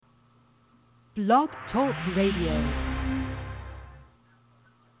Blog Talk Radio.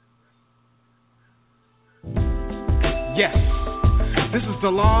 Yes, this is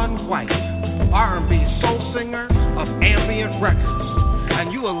DeLon White, R&B soul singer of Ambient Records,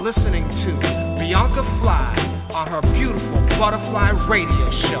 and you are listening to B.Fly on her beautiful Butterfly Radio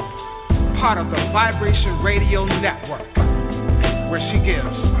Show, part of the Vibration Radio Network, where she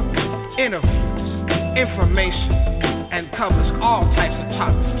gives interviews, information, and covers all types of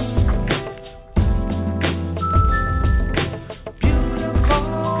topics.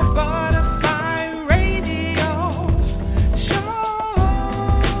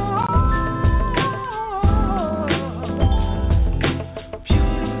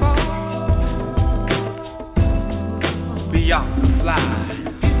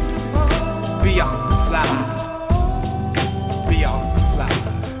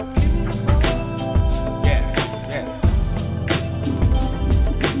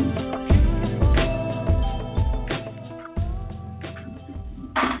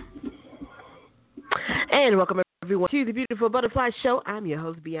 And welcome everyone to the Beautiful Butterfly Show. I'm your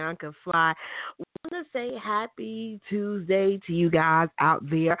host, Bianca Fly. I want to say happy Tuesday to you guys out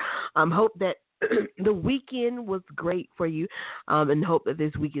there. Hope that the weekend was great for you, and hope that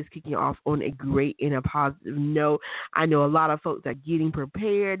this week is kicking off on a great and a positive note. I know a lot of folks are getting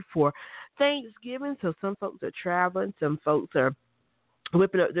prepared for Thanksgiving, so some folks are traveling, some folks are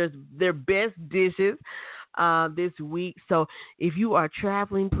whipping up their best dishes this week. So if you are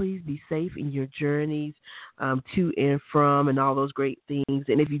traveling, please be safe in your journeys to and from and all those great things.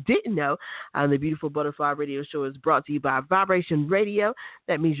 And if you didn't know, the Beautiful Butterfly Radio Show is brought to you by Vibration Radio.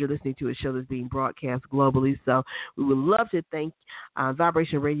 That means you're listening to a show that's being broadcast globally. So we would love to thank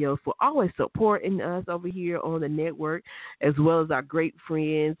Vibration Radio for always supporting us over here on the network, as well as our great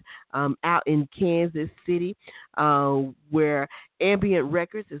friends out in Kansas City, where Ambient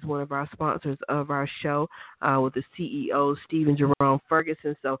Records is one of our sponsors of our show, with the CEO, Stephen Jerome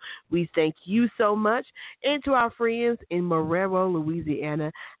Ferguson. So we thank you so much. And to our friends in Marrero,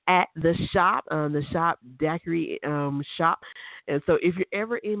 Louisiana at the shop Daiquiri shop. And so if you're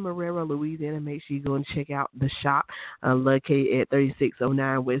ever in Marrero, Louisiana, make sure you go and check out the shop located at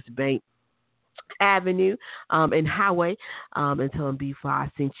 3609 West Bank Avenue and Highway, and tell them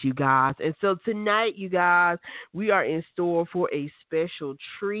B.Fly sent you guys. And so tonight, you guys, we are in store for a special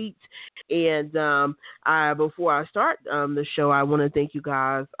treat. And before I start the show, I want to thank you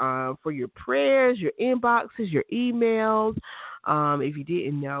guys for your prayers, your inboxes, your emails. If you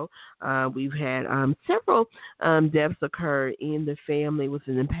didn't know, we've had several deaths occur in the family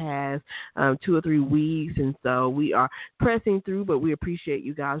within the past 2 or 3 weeks, and so we are pressing through, but we appreciate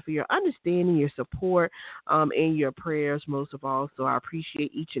you guys for your understanding, your support, and your prayers most of all. So I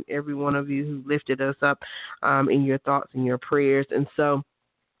appreciate each and every one of you who lifted us up in your thoughts and your prayers. And so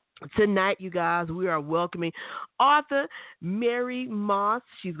tonight, you guys, we are welcoming author Mary Moss.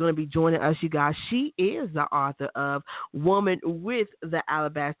 She's going to be joining us, you guys. She is the author of Woman with the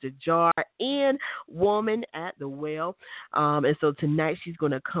Alabaster Jar and Woman at the Well. And so tonight she's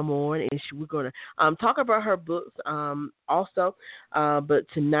going to come on and we're going to talk about her books also. But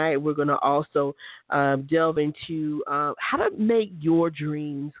tonight we're going to also delve into how to make your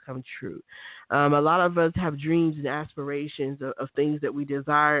dreams come true. A lot of us have dreams and aspirations of things that we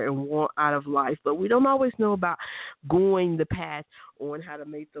desire and want out of life, but we don't always know about going the path on how to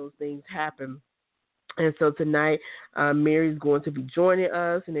make those things happen. And so tonight, Mary's going to be joining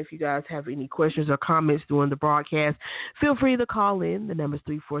us. And if you guys have any questions or comments during the broadcast, feel free to call in. The number is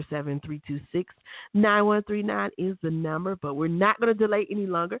 347-326-9139 is the number. But we're not going to delay any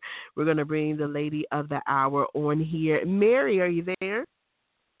longer. We're going to bring the lady of the hour on here. Mary, are you there?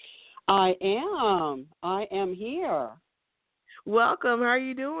 I am here. Welcome. How are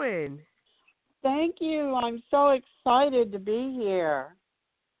you doing? Thank you. I'm so excited to be here.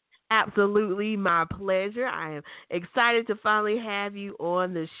 Absolutely, my pleasure. I am excited to finally have you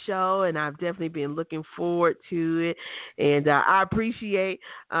on the show, and I've definitely been looking forward to it. And I appreciate,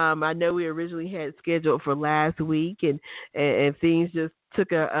 I know we originally had scheduled for last week, and things just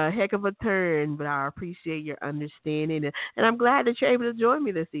took a heck of a turn, but I appreciate your understanding, and I'm glad that you're able to join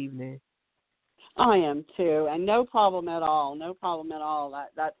me this evening. I am too, and no problem at all. No problem at all.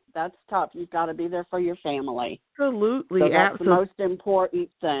 That's tough. You've got to be there for your family. Absolutely, so that's absolutely. the most important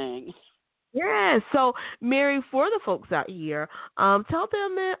thing. Yeah. So, Mary, for the folks out here, tell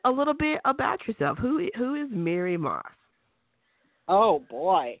them a little bit about yourself. Who is Mary Moss? Oh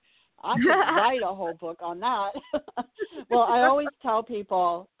boy, I could write a whole book on that. Well, I always tell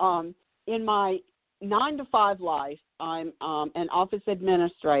people in my 9-to-5 life, I'm an office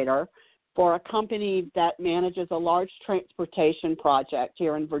administrator for a company that manages a large transportation project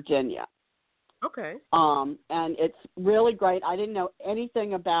here in Virginia. Okay. And it's really great. I didn't know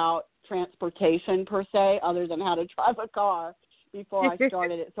anything about transportation per se other than how to drive a car before I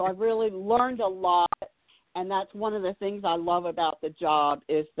started it. So I've really learned a lot, and that's one of the things I love about the job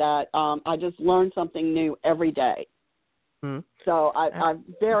is that I just learn something new every day. Mm-hmm. So I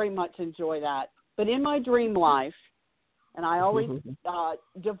very much enjoy that. But in my dream life, and I always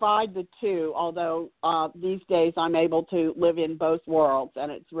divide the two, although these days I'm able to live in both worlds,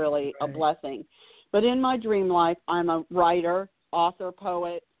 and it's really a blessing. But in my dream life, I'm a writer, author,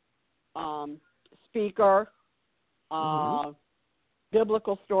 poet, speaker,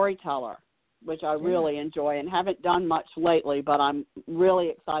 biblical storyteller, which I really enjoy and haven't done much lately, but I'm really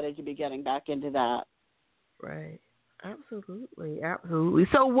excited to be getting back into that. Right. Absolutely. Absolutely.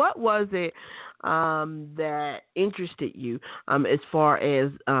 So what was it that interested you as far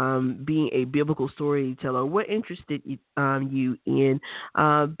as being a biblical storyteller? What interested you in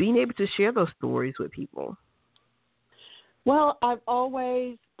being able to share those stories with people? Well, I've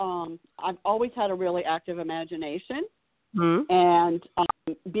always had a really active imagination, and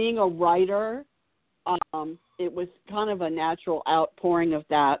being a writer, it was kind of a natural outpouring of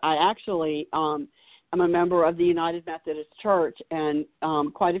that. I actually I'm a member of the United Methodist Church, and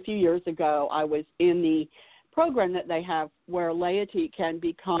quite a few years ago, I was in the program that they have where laity can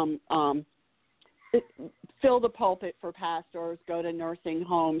become fill the pulpit for pastors, go to nursing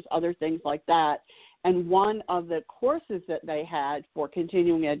homes, other things like that. And one of the courses that they had for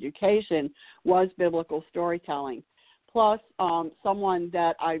continuing education was biblical storytelling. Plus, someone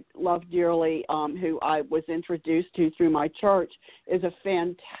that I love dearly, who I was introduced to through my church, is a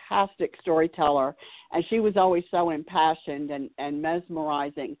fantastic storyteller. And she was always so impassioned and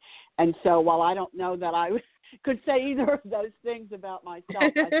mesmerizing. And so while I don't know that I could say either of those things about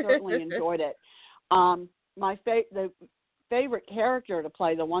myself, I certainly enjoyed it. The favorite character to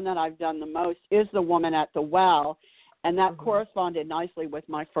play, the one that I've done the most, is the woman at the well. And that corresponded nicely with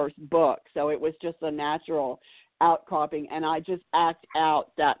my first book. So it was just a natural outcropping, and I just act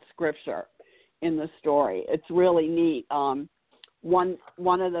out that scripture in the story. It's really neat. One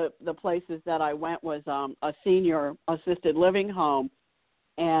of the places that I went was a senior assisted living home,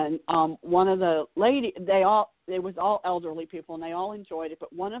 and one of the ladies, it was all elderly people, and they all enjoyed it.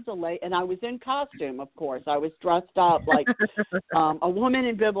 But one of the and I was in costume, of course. I was dressed up like a woman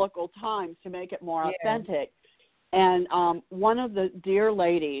in biblical times to make it more authentic. And one of the dear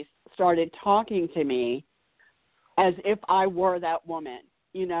ladies started talking to me as if I were that woman.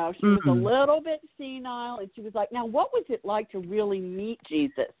 You know, she was a little bit senile, and she was like, now, what was it like to really meet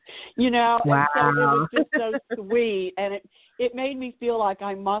Jesus? You know, and so it was just so sweet, and it made me feel like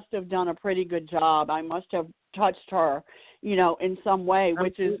I must have done a pretty good job. I must have touched her, you know, in some way,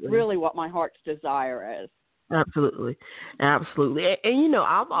 which is really what my heart's desire is. Absolutely. Absolutely. And you know,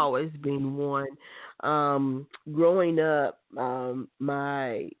 I've always been one. Growing up,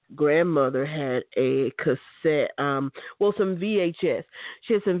 my grandmother had a cassette, some VHS.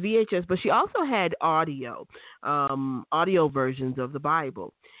 She had some VHS, but she also had audio versions of the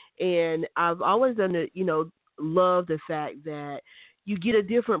Bible. And I've always loved the fact that you get a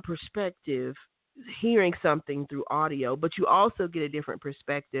different perspective hearing something through audio, but you also get a different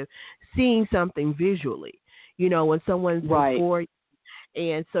perspective seeing something visually. You know, when someone's before you.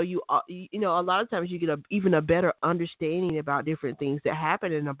 And so a lot of times you get even a better understanding about different things that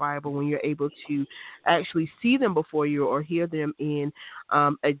happen in the Bible when you're able to actually see them before you or hear them in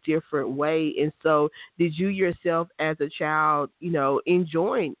a different way. And so did you yourself as a child,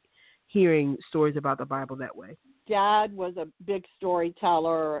 enjoying hearing stories about the Bible that way? Dad was a big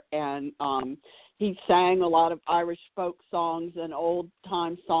storyteller, and he sang a lot of Irish folk songs and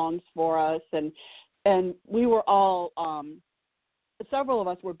old-time songs for us. And we were all several of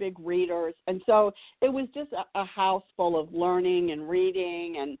us were big readers, and so it was just a house full of learning and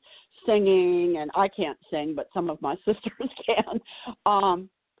reading and singing, and I can't sing, but some of my sisters can.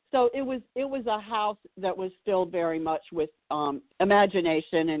 So it was a house that was filled very much with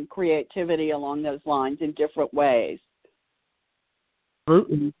imagination and creativity along those lines in different ways.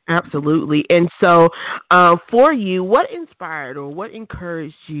 Absolutely. And so for you, what inspired or what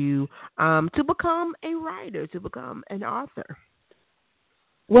encouraged you to become a writer, to become an author?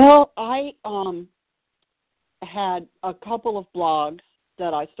 Well, I had a couple of blogs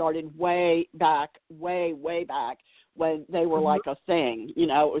that I started way back when they were like a thing. You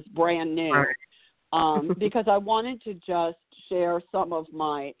know, it was brand new. Because I wanted to just share some of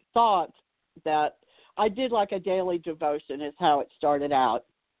my thoughts that I did, like a daily devotion is how it started out.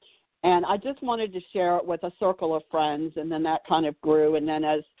 And I just wanted to share it with a circle of friends, and then that kind of grew. And then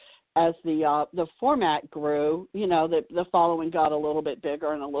as as the format grew, the following got a little bit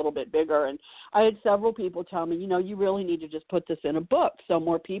bigger and a little bit bigger. And I had several people tell me, you really need to just put this in a book so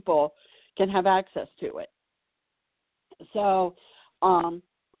more people can have access to it. So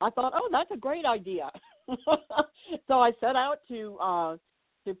I thought, oh, that's a great idea. So I set out to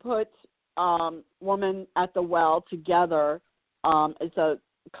put Woman at the Well together. It's a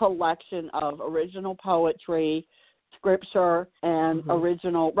collection of original poetry, scripture, and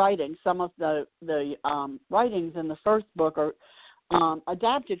original writing. Some of the writings in the first book are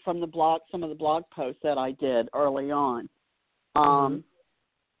adapted from some of the blog posts that I did early on.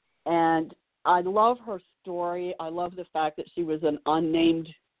 And I love her story. I love the fact that she was an unnamed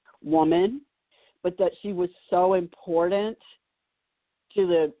woman, but that she was so important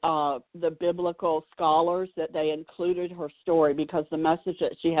to the biblical scholars that they included her story because the message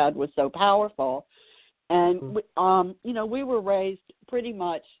that she had was so powerful. And, we were raised pretty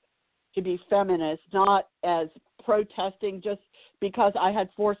much to be feminists, not as protesting just because I had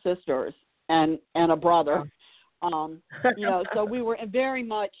 4 sisters and a brother. So we were very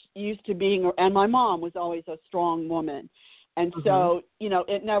much used to being, and my mom was always a strong woman. And so,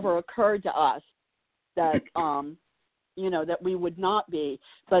 it never occurred to us that, that we would not be.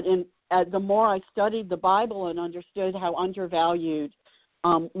 But the more I studied the Bible and understood how undervalued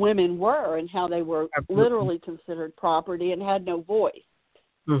women were and how they were literally considered property and had no voice.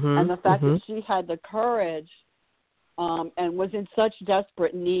 And the fact that she had the courage and was in such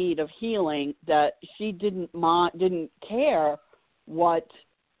desperate need of healing that she didn't care what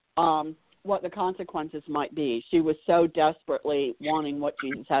the consequences might be. She was so desperately wanting what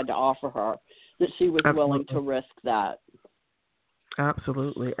Jesus had to offer her that she was willing to risk that.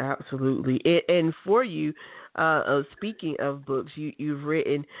 Absolutely. And for you, speaking of books, you've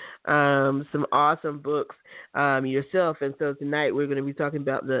written some awesome books yourself. And so tonight we're going to be talking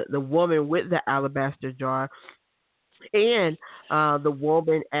about the Woman with the Alabaster Jar and the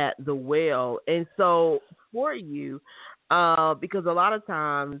Woman at the Well. And so for you, because a lot of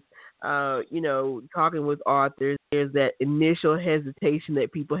times, talking with authors, there's that initial hesitation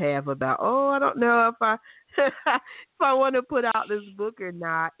that people have about, I don't know if I if I want to put out this book or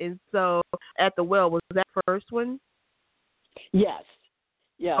not. And so at the Well, was that first one? Yes.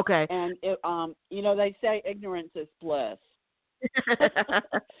 Yeah. Okay. And they say ignorance is bliss.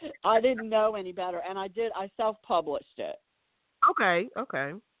 I didn't know any better, and I self-published it. Okay.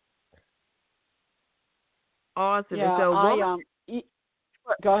 Awesome. Yeah, and so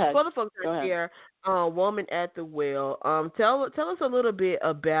go ahead. For the folks out there, Woman at the Well, tell us a little bit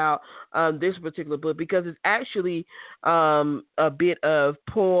about this particular book, because it's actually a bit of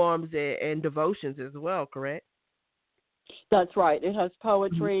poems and devotions as well, correct? That's right. It has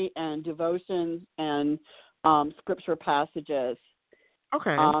poetry and devotions and scripture passages.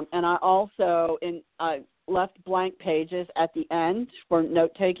 Okay. And I also I left blank pages at the end for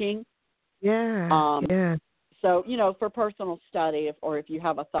note taking. Yeah. Yeah. So, for personal study, if you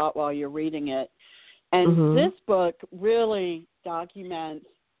have a thought while you're reading it. And this book really documents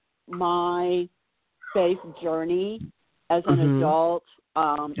my faith journey as an adult.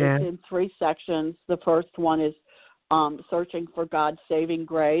 It's in 3 sections. The first one is searching for God's saving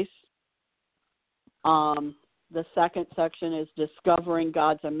grace. The second section is discovering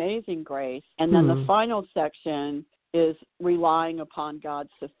God's amazing grace. And then the final section is relying upon God's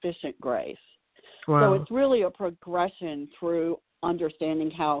sufficient grace. Wow. So it's really a progression through understanding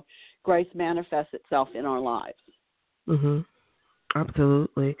how grace manifests itself in our lives.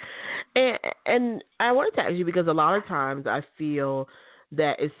 Absolutely. And I wanted to ask you, because a lot of times I feel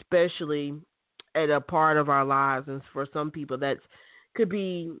that, especially at a part of our lives, and for some people that could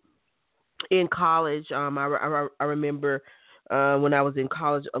be in college. I remember when I was in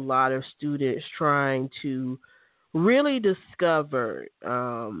college, a lot of students trying to really discover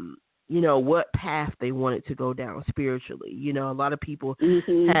what path they wanted to go down spiritually. A lot of people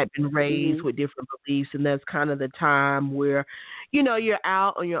had been raised with different beliefs, and that's kind of the time where, you're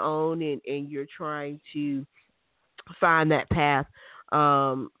out on your own and you're trying to find that path,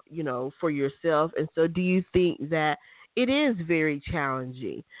 for yourself. And so do you think that it is very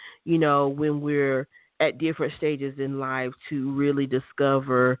challenging, when we're at different stages in life to really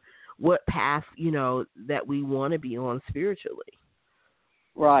discover what path, that we want to be on spiritually?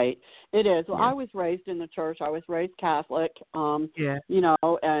 Right. It is. Well, I was raised in the church. I was raised Catholic, and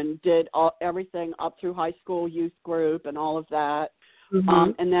did everything up through high school youth group and all of that.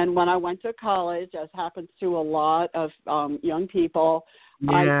 And then when I went to college, as happens to a lot of young people,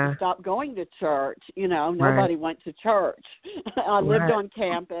 I stopped going to church. Nobody went to church. I lived on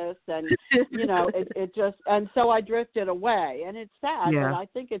campus, and it just, and so I drifted away. And it's sad, but I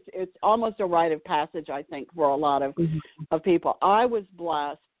think it's almost a rite of passage. I think for a lot of people, I was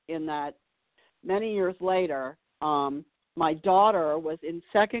blessed in that many years later, my daughter was in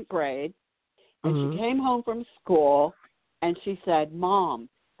second grade, and she came home from school, and she said, "Mom,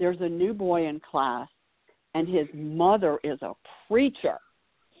 there's a new boy in class, and his mother is a preacher."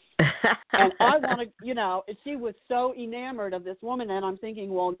 And I want to, she was so enamored of this woman, and I'm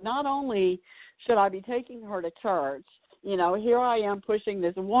thinking, well, not only should I be taking her to church, here I am pushing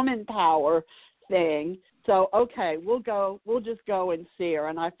this woman power thing. So, okay, we'll just go and see her.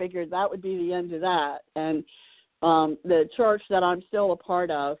 And I figured that would be the end of that. And the church that I'm still a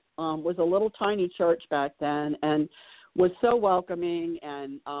part of was a little tiny church back then, and was so welcoming,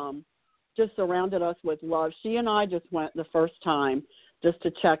 and just surrounded us with love. She and I just went the first time just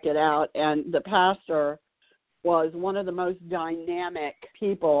to check it out, and the pastor was one of the most dynamic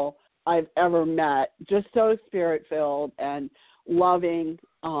people I've ever met, just so spirit-filled and loving,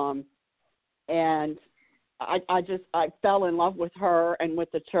 and I fell in love with her and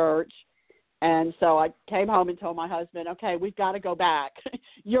with the church. And so I came home and told my husband, okay, we've got to go back.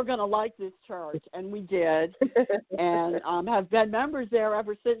 You're going to like this church. And we did, and have been members there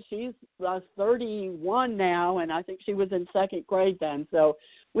ever since. She's 31 now, and I think she was in second grade then. So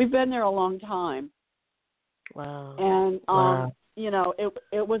we've been there a long time. Wow. And,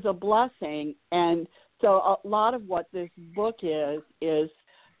 it was a blessing. And so a lot of what this book is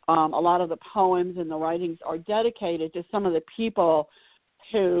a lot of the poems and the writings are dedicated to some of the people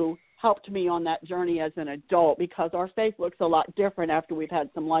who helped me on that journey as an adult, because our faith looks a lot different after we've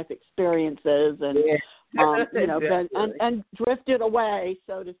had some life experiences and, and drifted away,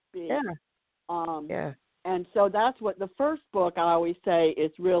 so to speak. And so that's what the first book, I always say,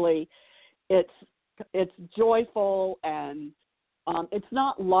 is really, it's joyful, and it's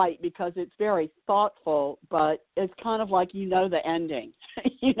not light because it's very thoughtful, but it's kind of like the ending.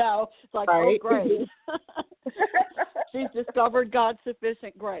 It's like, oh, great. She's discovered God's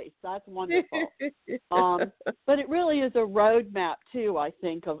sufficient grace. That's wonderful. But it really is a roadmap, too, I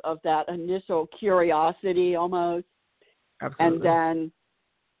think, of that initial curiosity almost. Absolutely. And then,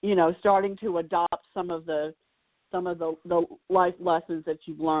 starting to adopt some of the life lessons that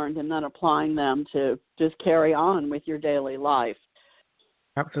you've learned, and then applying them to just carry on with your daily life.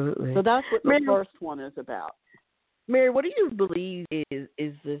 Absolutely. So that's what the first one is about. Mary, what do you believe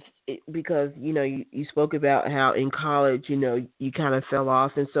is this? Because you spoke about how in college you kind of fell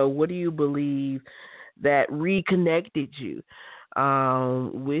off, and so what do you believe that reconnected you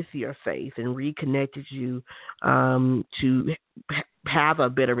with your faith and reconnected you to have a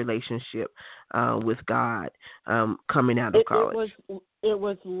better relationship with God coming out of college? It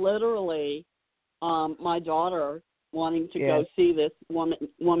was literally my daughter wanting to go see this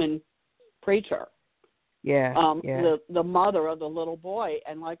woman preacher. The mother of the little boy.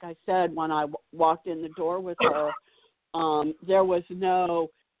 And like I said, when I walked in the door with her, there was no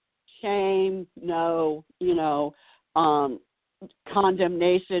shame, no,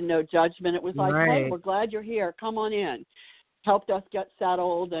 condemnation, no judgment. It was like, hey, we're glad you're here. Come on in. Helped us get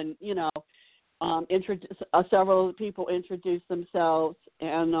settled, and, several people introduced themselves.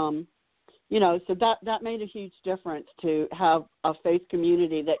 And, so that made a huge difference, to have a faith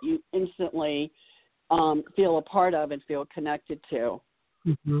community that you instantly feel a part of and feel connected to.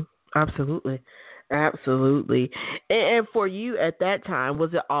 Mm-hmm. Absolutely. And for you at that time,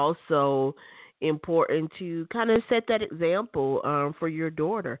 was it also important to kind of set that example for your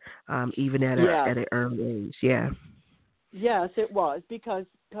daughter, even at an early age? Yeah. Yes, it was, because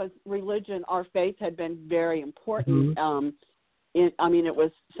religion, our faith, had been very important. It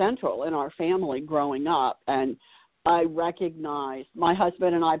was central in our family growing up, and I recognized, my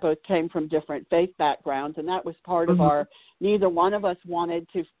husband and I both came from different faith backgrounds, and that was part of our, neither one of us wanted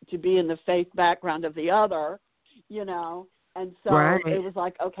to be in the faith background of the other, and so it was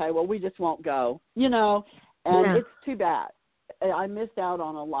like, okay, well, we just won't go, and it's too bad. I missed out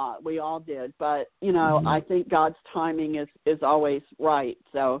on a lot. We all did, but, I think God's timing is always right,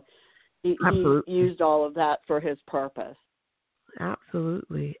 so he used all of that for his purpose.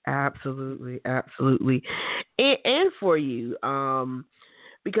 Absolutely. And for you,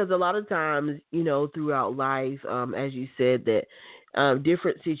 because a lot of times, throughout life, as you said, that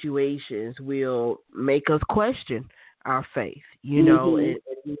different situations will make us question our faith, and we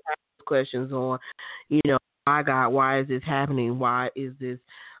have questions on, why God, why is this happening? Why is this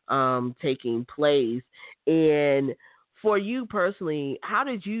taking place? And for you personally, how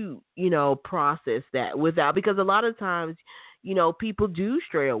did you, process that because a lot of times, people do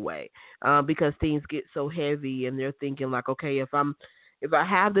stray away because things get so heavy, and they're thinking like, okay, if I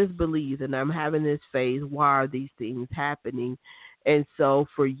have this belief and I'm having this faith, why are these things happening? And so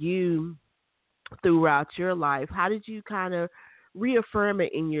for you, throughout your life, how did you kind of reaffirm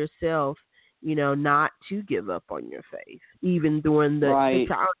it in yourself, not to give up on your faith, even during the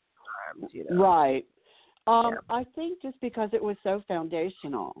times? Right. Yeah. I think just because it was so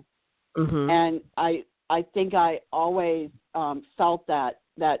foundational, Mm-hmm. and I think I always felt that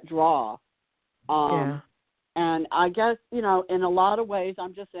draw. Yeah. And I guess, in a lot of ways,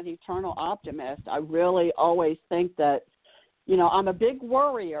 I'm just an eternal optimist. I really always think that, I'm a big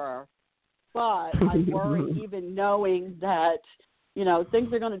worrier, but I worry even knowing that,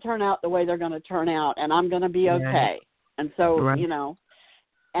 things are going to turn out the way they're going to turn out, and I'm going to be okay. And so,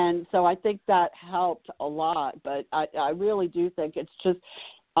 and so I think that helped a lot. But I really do think it's just,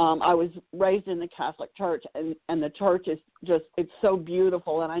 I was raised in the Catholic Church, and the church is just, it's so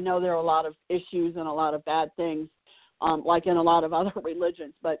beautiful. And I know there are a lot of issues and a lot of bad things, like in a lot of other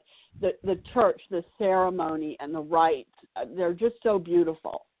religions, but the church, the ceremony and the rites, they're just so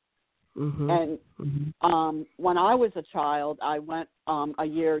beautiful. Mm-hmm. And when I was a child, I went a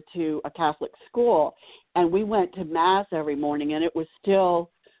year to a Catholic school, and we went to Mass every morning, and it was still,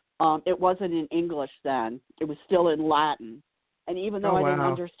 it wasn't in English then. It was still in Latin. And even though I didn't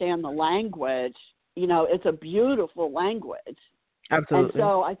understand the language, it's a beautiful language. Absolutely. And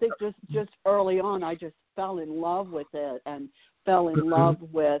so I think just early on, I just fell in love with it, and fell in love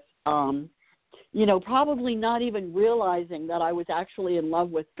with, probably not even realizing that I was actually in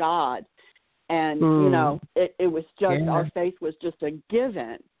love with God. And, it was just, our faith was just a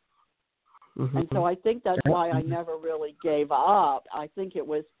given. Mm-hmm. And so I think that's why I never really gave up. I think it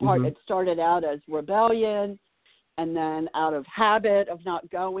was it started out as rebellion, and then out of habit of not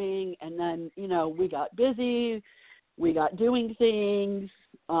going, and then, we got busy, we got doing things,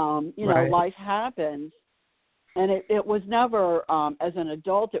 life happens. And it was never, as an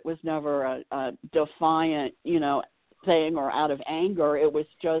adult, it was never a defiant, thing or out of anger. It was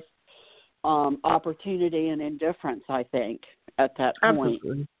just opportunity and indifference, I think, at that point.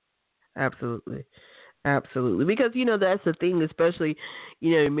 Absolutely. Because, that's the thing, especially,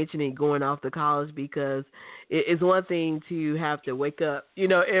 mentioning going off to college, because it's one thing to have to wake up,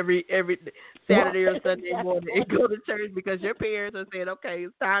 every Saturday or Sunday morning and go to church because your parents are saying, okay,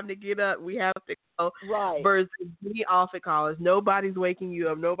 it's time to get up. We have to go. Right. Versus being off at college. Nobody's waking you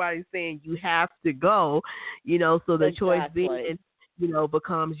up. Nobody's saying you have to go, so the choice being,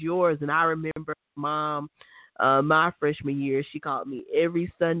 becomes yours. And I remember Mom, my freshman year, she called me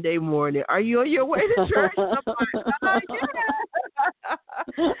every Sunday morning. Are you on your way to church? I'm like, yeah.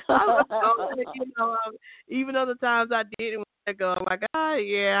 I was going, even other times I didn't want to go. I'm like,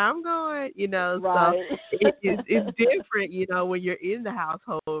 yeah, I'm going, Right. So it's different, when you're in the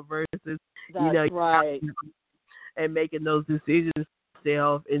household versus, That's right. And making those decisions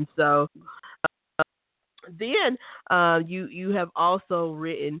yourself. And so then you have also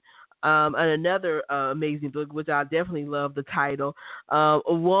written another amazing book, which I definitely love the title, A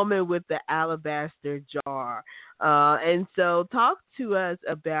Woman with the Alabaster Jar. And so talk to us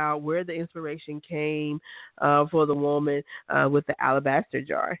about where the inspiration came for the woman with the alabaster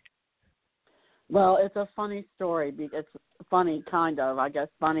jar. Well, it's a funny story. It's funny, kind of, I guess,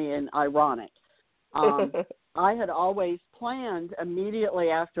 funny and ironic. I had always planned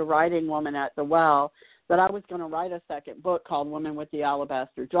immediately after writing Woman at the Well that I was going to write a second book called Woman with the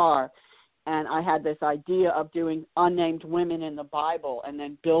Alabaster Jar. And I had this idea of doing unnamed women in the Bible and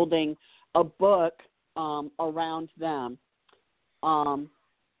then building a book around them.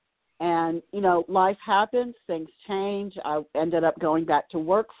 And, life happens, things change. I ended up going back to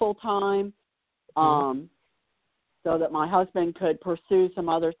work full time so that my husband could pursue some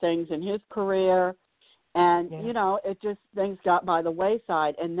other things in his career. And, it just, things got by the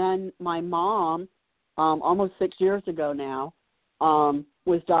wayside. And then my mom, almost 6 years ago now,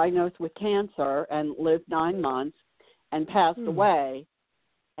 was diagnosed with cancer and lived 9 months and passed away.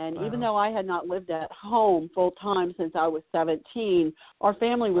 And even though I had not lived at home full time since I was 17, our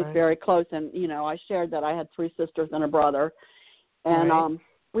family was very close. And, I shared that I had 3 sisters and a brother. And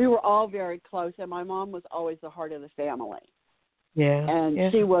we were all very close. And my mom was always the heart of the family. Yeah.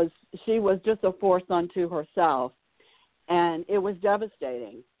 And she was just a force unto herself. And it was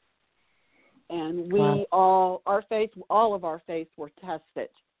devastating. And we all of our faiths were tested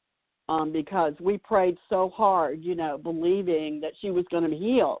because we prayed so hard, believing that she was going to be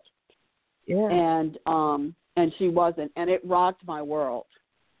healed. Yeah. And she wasn't. And it rocked my world.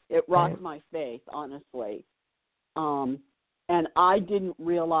 It rocked my faith, honestly. And I didn't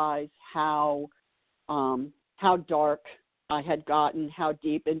realize how dark I had gotten, how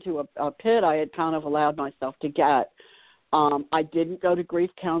deep into a pit I had kind of allowed myself to get. I didn't go to grief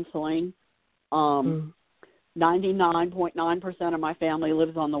counseling. 99.9% of my family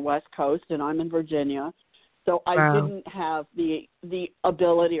lives on the West Coast, and I'm in Virginia. So I didn't have the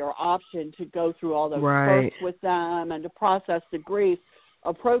ability or option to go through all those steps with them and to process the grief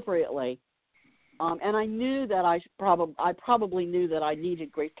appropriately. And I knew that I probably knew that I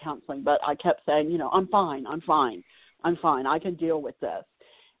needed grief counseling, but I kept saying, I'm fine. I can deal with this.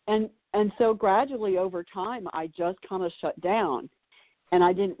 And so gradually over time, I just kind of shut down, and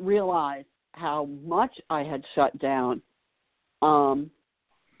I didn't realize how much I had shut down. And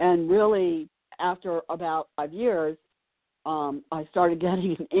really, after about 5 years, I started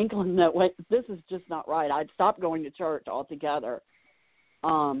getting an inkling that, wait, this is just not right. I'd stopped going to church altogether.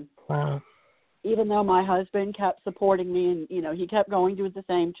 Even though my husband kept supporting me, and he kept going to the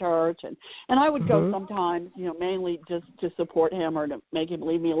same church, and I would go sometimes, mainly just to support him or to make him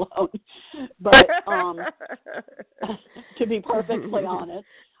leave me alone. But to be perfectly honest,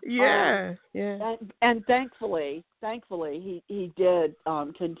 and thankfully he did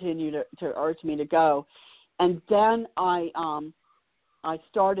continue to urge me to go, and then I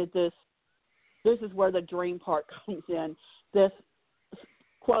started this. This is where the dream part comes in. This,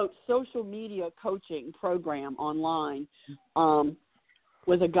 quote, social media coaching program online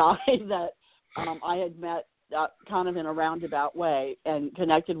with a guy that I had met kind of in a roundabout way and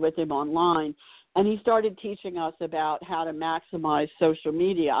connected with him online. And he started teaching us about how to maximize social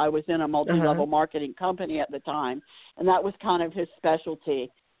media. I was in a multi-level marketing company at the time, and that was kind of his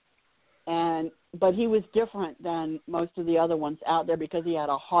specialty. But he was different than most of the other ones out there because he had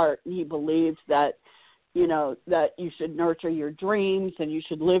a heart, and he believed that that you should nurture your dreams and you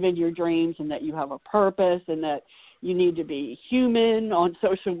should live in your dreams, and that you have a purpose, and that you need to be human on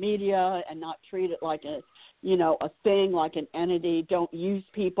social media and not treat it like a thing, like an entity. Don't use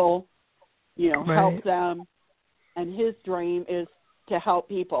people, help them. And his dream is to help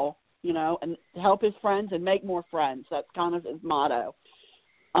people, and help his friends and make more friends. That's kind of his motto.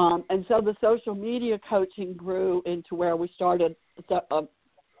 And so the social media coaching grew into where we started,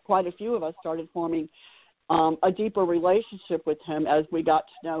 quite a few of us started forming a deeper relationship with him as we got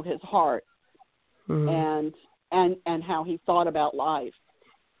to know his heart and how he thought about life.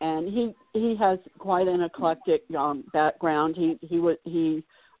 And he has quite an eclectic background.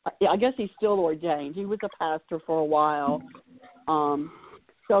 I guess he's still ordained. He was a pastor for a while.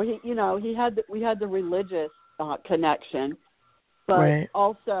 So we had the religious connection, but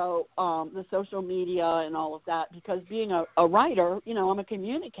also the social media and all of that, because being a writer, I'm a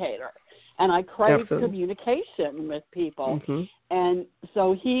communicator. And I crave communication with people. And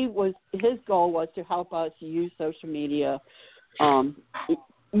so his goal was to help us use social media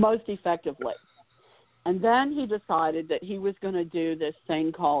most effectively. And then he decided that he was going to do this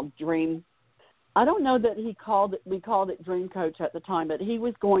thing called Dream. I don't know that we called it Dream Coach at the time, but he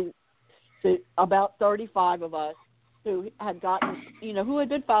was going to, about 35 of us who had gotten, who had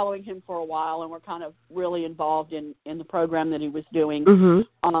been following him for a while and were kind of really involved in the program that he was doing. We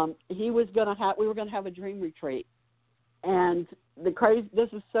were going to have a dream retreat. And this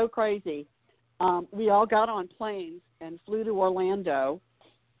was so crazy. We all got on planes and flew to Orlando,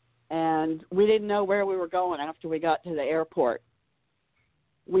 and we didn't know where we were going after we got to the airport.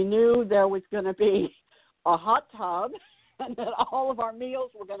 We knew there was going to be a hot tub and that all of our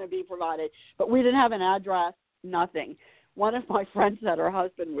meals were going to be provided, but we didn't have an address. Nothing. One of my friends said her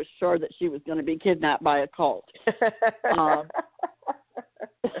husband was sure that she was going to be kidnapped by a cult.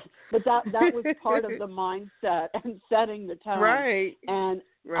 But that was part of the mindset and setting the tone. And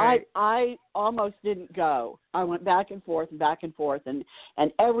I almost didn't go. I went back and forth, and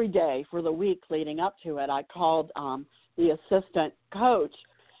every day for the week leading up to it, I called the assistant coach,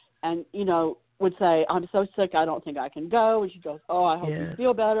 and would say, I'm so sick, I don't think I can go. And she goes, oh, I hope you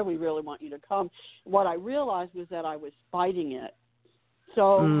feel better. We really want you to come. What I realized was that I was fighting it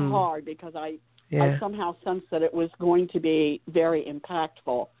so hard because I somehow sensed that it was going to be very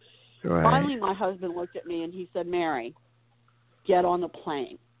impactful. Finally, my husband looked at me and he said, Mary, get on the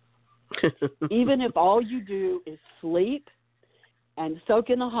plane. Even if all you do is sleep and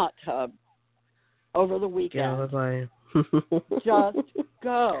soak in the hot tub over the weekend, just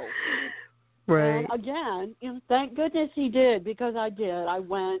go. And again, thank goodness he did, because I did. I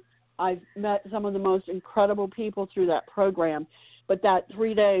went. I've met some of the most incredible people through that program. But that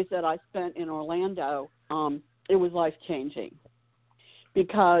 3 days that I spent in Orlando, it was life-changing,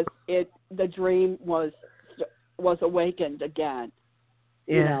 because the dream was awakened again.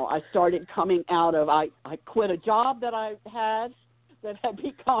 I started coming out of, I quit a job that I had that had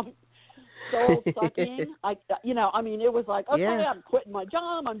become soul sucking. I mean, it was like, okay, I'm quitting my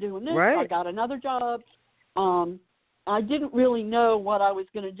job. I'm doing this. Right. I got another job. I didn't really know what I was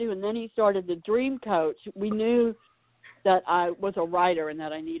going to do. And then he started the Dream Coach. We knew that I was a writer and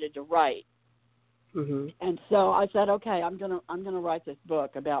that I needed to write. Mm-hmm. And so I said, okay, I'm gonna write this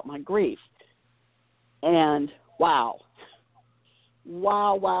book about my grief. And wow.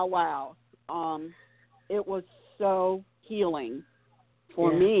 It was so healing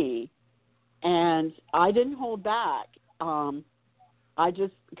for me, and I didn't hold back. I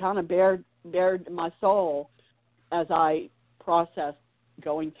just kind of bared my soul as I processed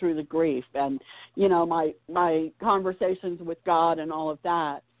going through the grief, and my conversations with God and all of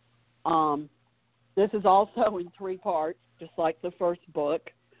that. This is also in 3 parts, just like the first book.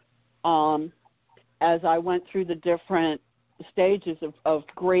 As I went through the different stages of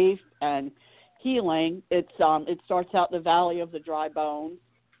grief and healing, it starts out the Valley of the Dry Bones,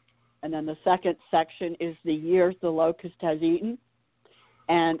 and then the second section is the years the locust has eaten,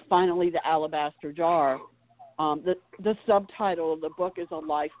 and finally the Alabaster Jar. The subtitle of the book is A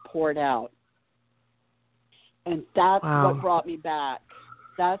Life Poured Out, and that's what brought me back.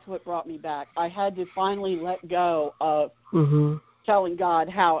 That's what brought me back. I had to finally let go of telling God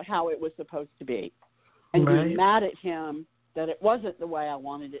how it was supposed to be, and being mad at him that it wasn't the way I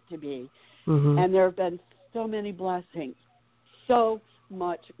wanted it to be. And there have been so many blessings, so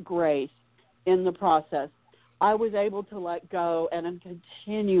much grace in the process. I was able to let go, and I'm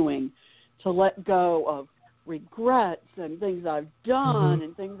continuing to let go of regrets and things I've done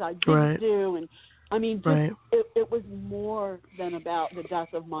and things I didn't do. And I mean, it was more than about the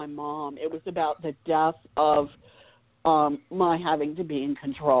death of my mom. It was about the death of my having to be in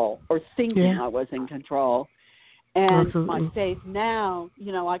control, or thinking I was in control. And my faith now,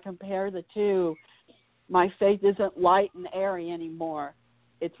 I compare the two. My faith isn't light and airy anymore.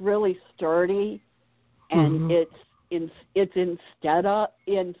 It's really sturdy, and it's instead of,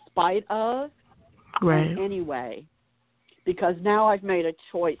 in spite of, and anyway, because now I've made a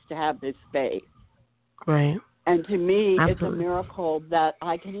choice to have this faith. Right. And to me, it's a miracle that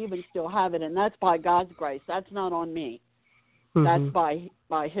I can even still have it, and that's by God's grace. That's not on me. That's by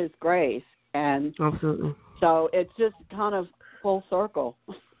His grace. And so it's just kind of full circle.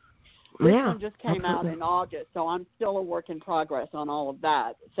 This one just came out in August, so I'm still a work in progress on all of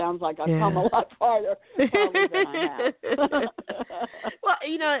that. It sounds like I've come a lot farther probably than I have. Well,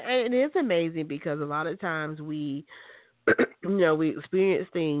 and it's amazing because a lot of times we, we experience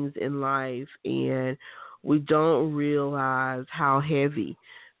things in life and we don't realize how heavy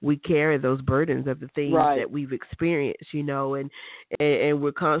we carry those burdens of the things that we've experienced, and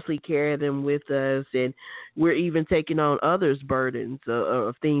we're constantly carrying them with us, and we're even taking on others' burdens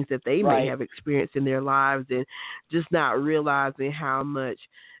of things that they may have experienced in their lives, and just not realizing how much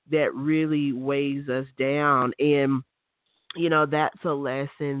that really weighs us down. And, that's a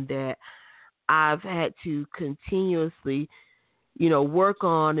lesson that I've had to continuously, work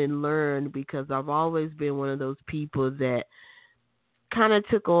on and learn, because I've always been one of those people that kind of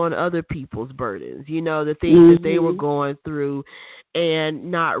took on other people's burdens, the things that they were going through, and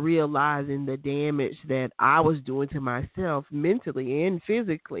not realizing the damage that I was doing to myself mentally and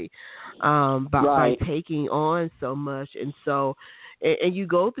physically by taking on so much. And so, and you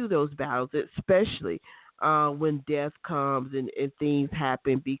go through those battles, especially when death comes and things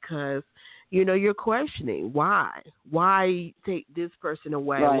happen, because you're questioning why take this person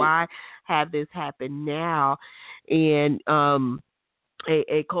away, why have this happen now. And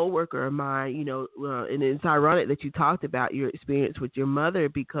a coworker of mine, and it's ironic that you talked about your experience with your mother,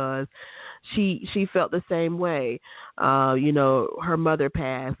 because she felt the same way. Her mother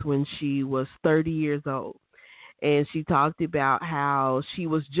passed when she was 30 years old, and she talked about how she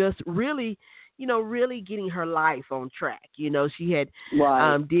was just really getting her life on track. She had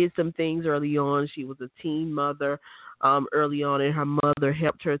did some things early on. She was a teen mother early on, and her mother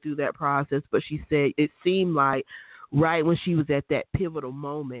helped her through that process. But she said it seemed like right when she was at that pivotal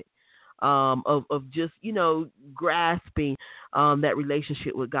moment of just, grasping that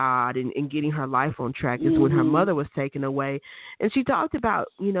relationship with God and getting her life on track is when her mother was taken away. And she talked about,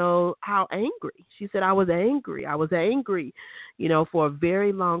 how angry. She said, I was angry, for a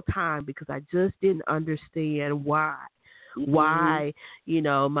very long time, because I just didn't understand why, my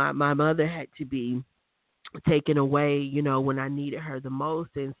mother had to be taken away, when I needed her the most.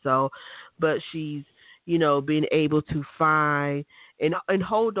 And so, but she's, being able to find and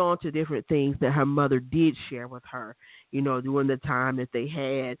hold on to different things that her mother did share with her, during the time that they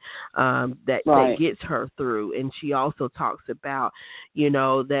had, that Right. gets her through. And she also talks about,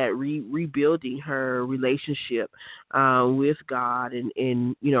 that rebuilding her relationship with God,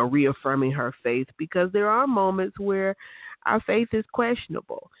 and reaffirming her faith, because there are moments where our faith is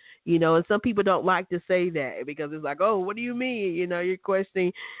questionable. And some people don't like to say that, because it's like, oh, what do you mean? You're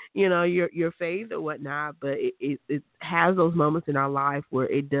questioning, your faith or whatnot. But it has those moments in our life where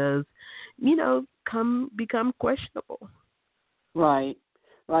it does, become questionable. Right.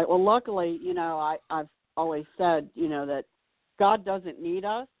 Right. Well, luckily, I've always said, that God doesn't need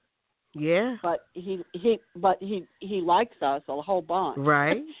us. Yeah. But he likes us a whole bunch.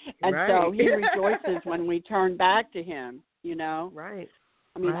 Right. And right. so he rejoices when we turn back to him, Right.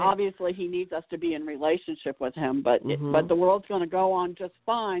 I mean, right. obviously he needs us to be in relationship with him, but but the world's going to go on just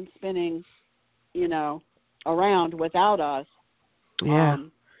fine spinning, around without us. Yeah.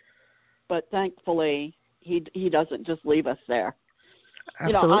 But thankfully he doesn't just leave us there.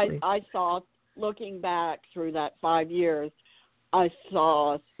 Absolutely. I saw, looking back through that 5 years, I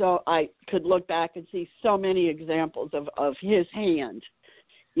could look back and see so many examples of his hand,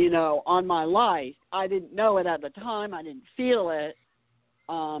 on my life. I didn't know it at the time. I didn't feel it.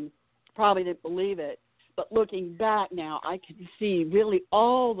 Probably didn't believe it. But looking back now, I can see really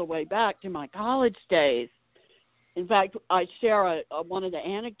all the way back to my college days. In fact, I share one of the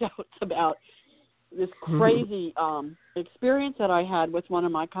anecdotes about this crazy experience that I had with one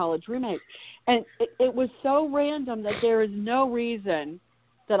of my college roommates. And it was so random that there is no reason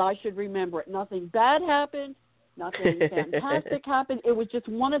that I should remember it. Nothing bad happened. Nothing fantastic happened. It was just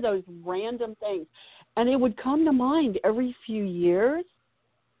one of those random things. And it would come to mind every few years.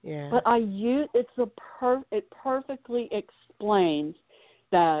 Yeah. But it perfectly explains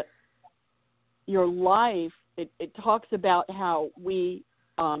that your life, it talks about how we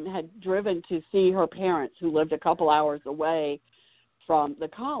had driven to see her parents, who lived a couple hours away from the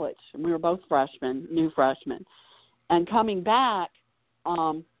college. And we were both new freshmen. And coming back,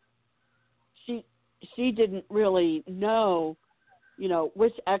 she didn't really know,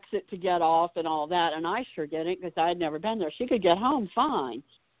 which exit to get off and all that. And I sure didn't, because I had never been there. She could get home fine.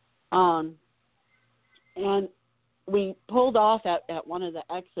 And we pulled off at one of the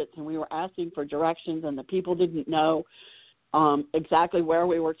exits, and we were asking for directions, and the people didn't know exactly where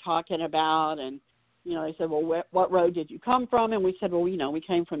we were talking about. And, they said, well, what road did you come from? And we said, well, we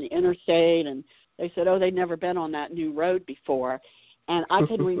came from the interstate. And they said, oh, they'd never been on that new road before. And I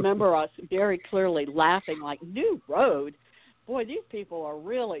can remember us very clearly laughing, like, new road? Boy, these people are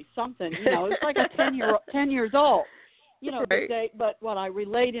really something. It's like a 10 years old. Right. But what I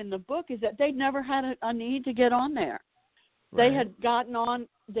relate in the book is that they never had a need to get on there. Right. They had gotten on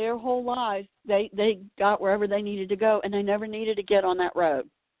their whole lives. They got wherever they needed to go, and they never needed to get on that road.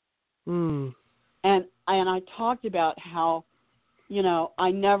 Mm. And I talked about how,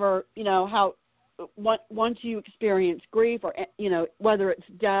 I never, how once you experience grief, or, whether it's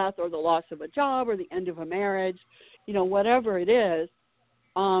death or the loss of a job or the end of a marriage, whatever it is,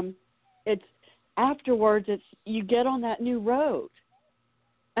 it's afterwards, you get on that new road.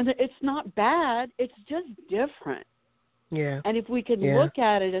 And it's not bad. It's just different. Yeah. And if we can look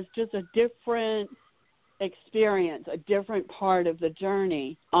at it as just a different experience, a different part of the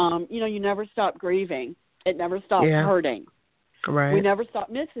journey, you never stop grieving. It never stops hurting. Right. We never stop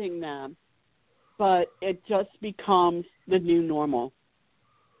missing them. But it just becomes the new normal.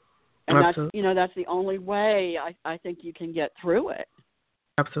 And Absolutely. that's the only way I think you can get through it.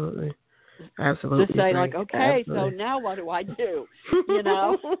 Absolutely. Absolutely. Just say, like, okay, Absolutely. so now what do I do?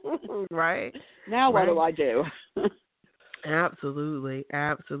 Right. Now what do I do? Absolutely.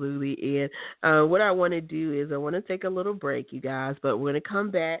 Absolutely. And what I want to do is I want to take a little break, you guys, but we're going to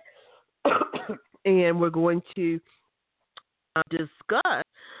come back and we're going to discuss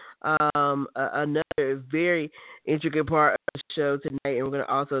another very intricate part of the show tonight, and we're going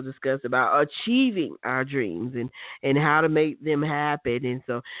to also discuss about achieving our dreams and how to make them happen. And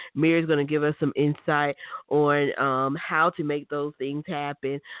so Mary's going to give us some insight on how to make those things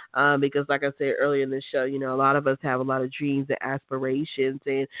happen, because like I said earlier in the show, a lot of us have a lot of dreams and aspirations,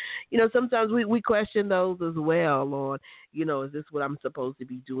 and sometimes we question those as well on, is this what I'm supposed to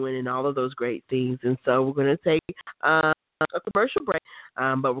be doing, and all of those great things. And so we're going to take a commercial break,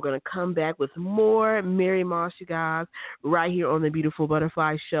 but we're going to come back with more Mary Moss, you guys, right here on the Beautiful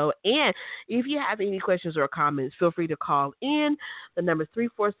Butterfly Show. And if you have any questions or comments, feel free to call in. The number is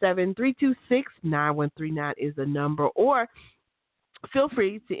 347-326-9139 is the number, or feel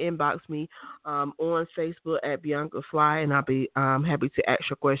free to inbox me on Facebook at Bianca Fly, and I'll be happy to ask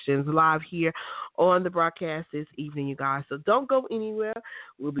your questions live here on the broadcast this evening, you guys. So don't go anywhere.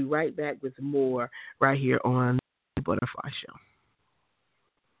 We'll be right back with more right here on Beautiful Butterfly Show.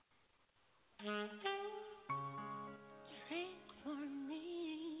 Transform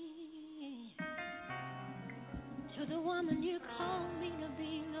me to the woman you call me to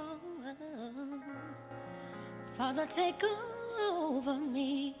be, Lord. Father, take over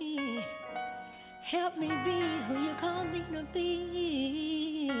me. Help me be who you call me to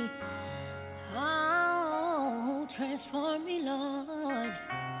be. Oh, transform me, Lord.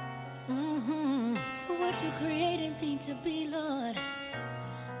 What you created me to be, Lord.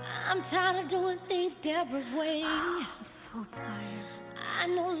 I'm tired of doing things Deborah's way. I'm so tired. I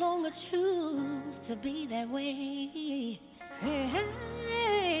no longer choose to be that way.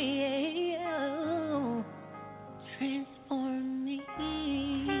 Hey, oh, transform me.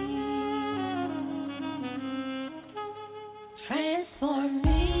 Transform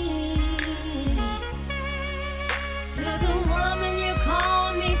me to the woman you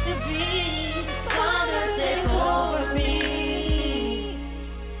call me to be. Father, take over me.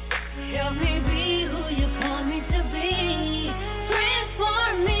 Help me be who you call me to be.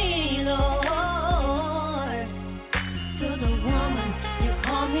 Transform me, Lord, to the woman you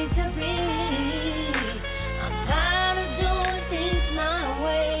call me to be. I'm tired of doing things my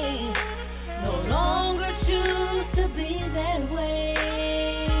way. No longer choose to be that way.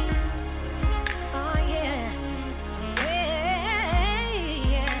 Oh yeah,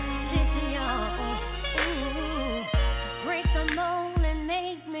 yeah. Listen, y'all. Ooh, break the mold and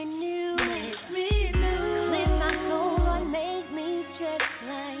make me new. Cleanse my soul and make me just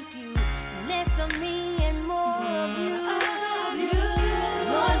like you. Less of me and more of you.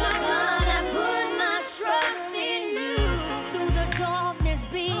 Lord, my God, I put my trust in you. Through the darkness,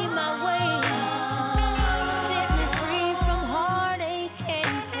 be my way. Set me free from heartache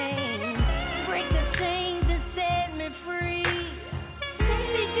and pain. Break the chains and set me free.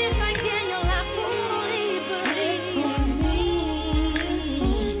 See, just like Daniel, I fully believe.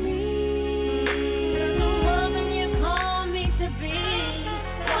 You're the woman you call me to be.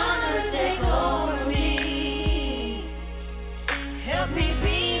 Father, take over me. Help me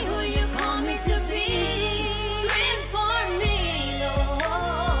be who you call me to be. Transform me,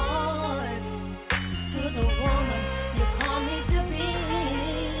 Lord, to the woman you call me to be.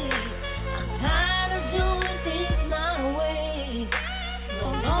 I'm tired of doing things my way. No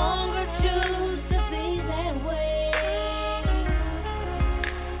longer choose to be that way.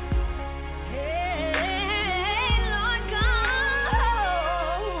 Hey, Lord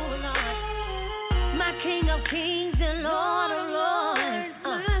God, Lord, my King of Kings and Lord of Lords, the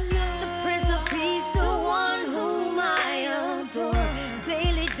Prince of Peace, the one whom I adore.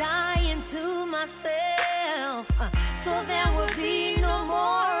 Daily dying to myself, so there will be no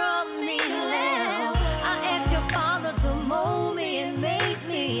more of me left. I ask your Father to mold me and make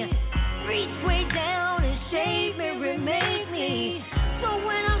me, reach way down and shape me, remake me. So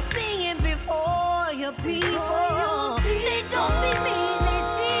when I'm singing before your people, they don't see me, they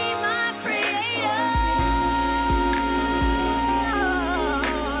see my Creator.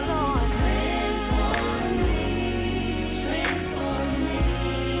 Lord, transform me.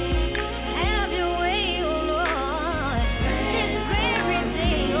 Have your way, oh Lord. This very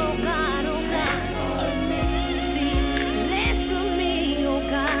day, oh God, oh God. See, less of me, oh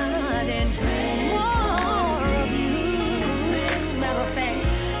God, and more of you. Matter of fact,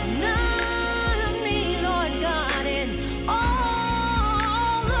 none of me, Lord God, and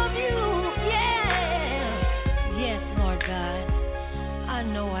all of you. Yeah. Yes, Lord God. I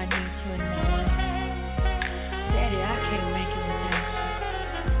know I need you in my life. Daddy, I can't make it without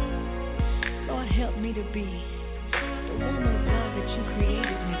you. Lord, help me to be the woman of God that you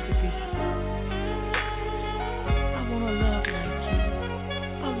created me to be. I want to love like you.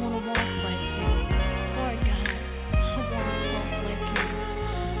 I want to walk like you. Lord God, I want to talk like you.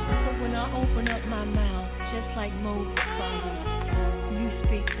 So when I open up my mouth, just like Moses, Father, you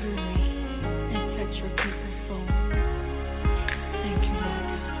speak through me and touch your people's soul. Thank you, Lord God.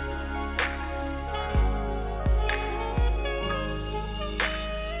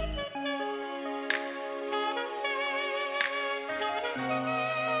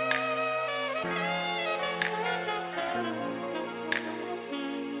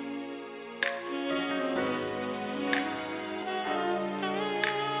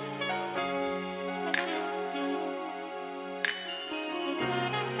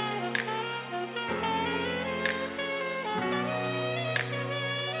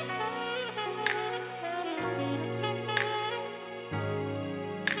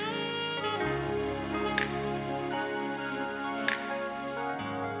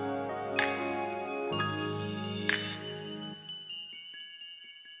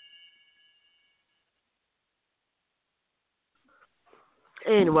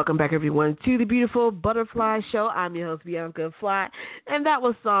 And welcome back, everyone, to the Beautiful Butterfly Show. I'm your host, Bianca Fly, and that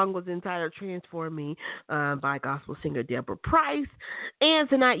song was entitled Transform Me by gospel singer Deborah Price. And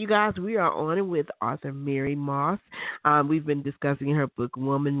tonight, you guys, we are on with author Mary Moss. We've been discussing her book,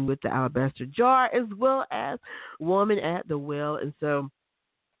 Woman with the Alabaster Jar, as well as Woman at the Well. And so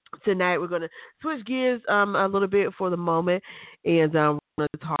tonight, we're going to switch gears a little bit for the moment, and we're going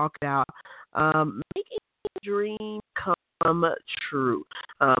to talk about making a dream come true,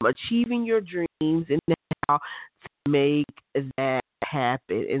 achieving your dreams and how to make that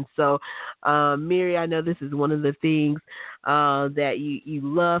happen. And so, Mary, I know this is one of the things that you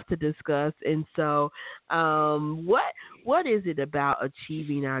love to discuss. And so, what is it about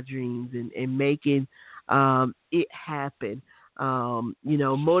achieving our dreams and making it happen?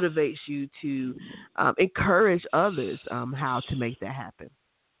 Motivates you to encourage others how to make that happen.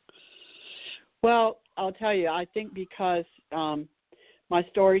 Well, I'll tell you, I think because my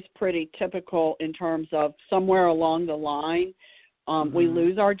story's pretty typical in terms of somewhere along the line, we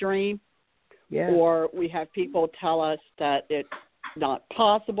lose our dream, or we have people tell us that it's not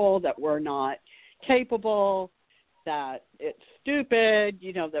possible, that we're not capable, that it's stupid,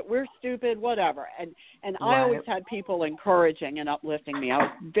 that we're stupid, whatever. And I always had people encouraging and uplifting me. I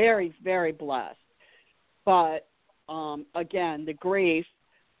was very, very blessed. But, again, the grief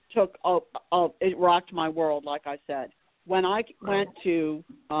took it rocked my world, like I said. When I went to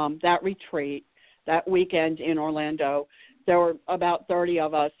that retreat that weekend in Orlando, there were about 30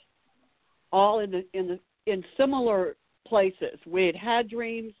 of us, all in similar places. We had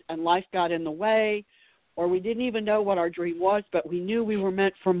dreams, and life got in the way, or we didn't even know what our dream was, but we knew we were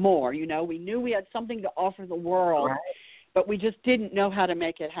meant for more. We knew we had something to offer the world, but we just didn't know how to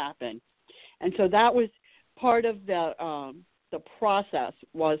make it happen. And so that was part of the process,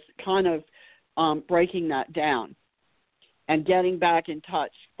 was kind of breaking that down and getting back in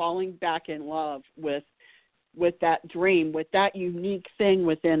touch, falling back in love with that dream, with that unique thing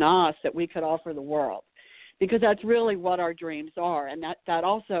within us that we could offer the world, because that's really what our dreams are. And that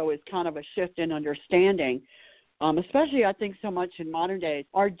also is kind of a shift in understanding, especially I think so much in modern days.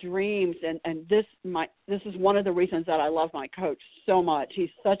 Our dreams, and this is one of the reasons that I love my coach so much. He's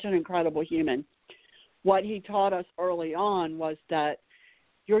such an incredible human. What he taught us early on was that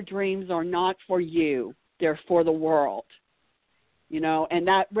your dreams are not for you, they're for the world. And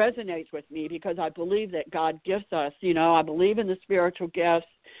that resonates with me because I believe that God gives us, I believe in the spiritual gifts.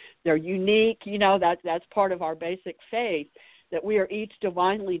 They're unique, that's part of our basic faith, that we are each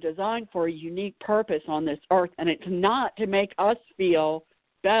divinely designed for a unique purpose on this earth. And it's not to make us feel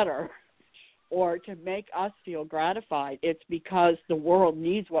better or to make us feel gratified. It's because the world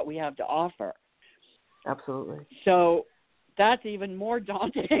needs what we have to offer. Absolutely. So that's even more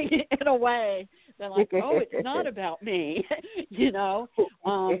daunting in a way than it's not about me,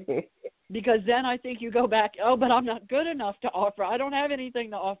 because then I think you go back, but I'm not good enough to offer. I don't have anything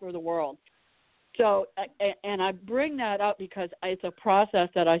to offer the world. So, and I bring that up because it's a process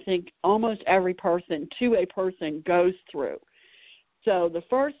that I think almost every person goes through. So the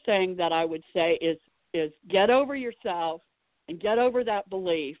first thing that I would say is get over yourself and get over that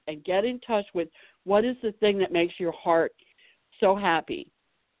belief and get in touch with what is the thing that makes your heart so happy.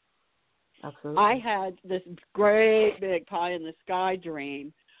 Absolutely. I had this great big pie in the sky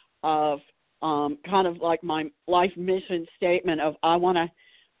dream of kind of like my life mission statement of I want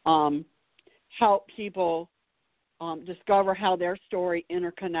to help people discover how their story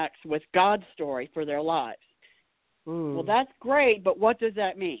interconnects with God's story for their lives. Well, that's great, but what does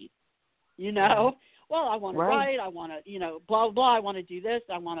that mean? Well, I want to write, I want to, blah, blah, blah, I want to do this,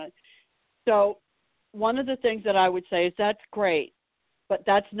 So one of the things that I would say is that's great, but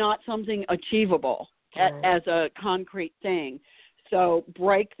that's not something achievable as a concrete thing. So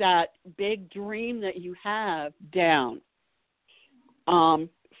break that big dream that you have down.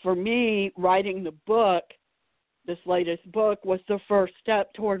 For me, writing the book, this latest book, was the first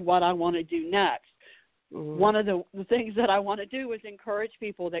step toward what I want to do next. One of the things that I want to do is encourage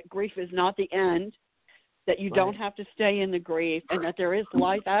people that grief is not the end, that you don't have to stay in the grief, and that there is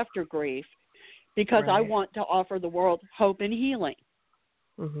life after grief, because I want to offer the world hope and healing.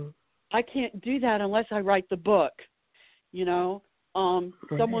 I can't do that unless I write the book.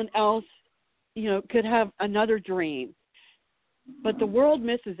 Someone else, could have another dream. But the world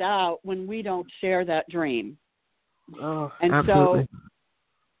misses out when we don't share that dream. And absolutely.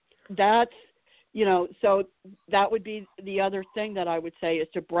 So that's, so that would be the other thing that I would say is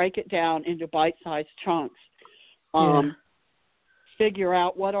to break it down into bite-sized chunks. Figure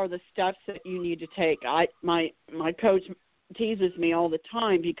out what are the steps that you need to take. My coach teases me all the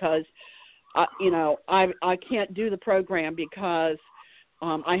time because, I can't do the program because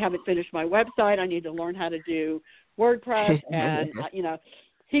I haven't finished my website. I need to learn how to do WordPress. And,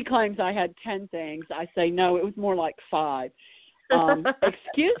 he claims I had 10 things. I say, no, it was more like 5.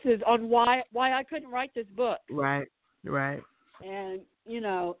 Excuses on why I couldn't write this book. Right. And,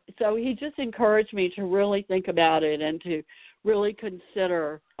 so he just encouraged me to really think about it and to really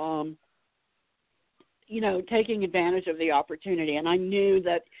consider, taking advantage of the opportunity. And I knew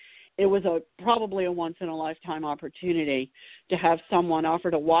that it was probably a once-in-a-lifetime opportunity to have someone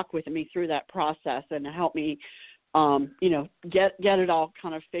offer to walk with me through that process and to help me, get it all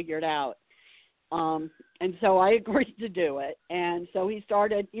kind of figured out. And so I agreed to do it. And so he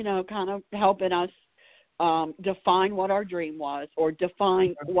started, kind of helping us define what our dream was, or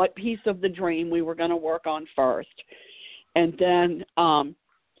define what piece of the dream we were going to work on first. And then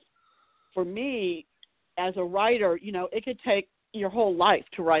for me, as a writer, it could take your whole life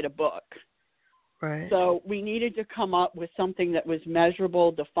to write a book. Right. So we needed to come up with something that was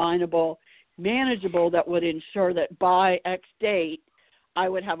measurable, definable, manageable, that would ensure that by X date I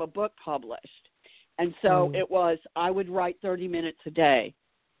would have a book published. And so it was, I would write 30 minutes a day,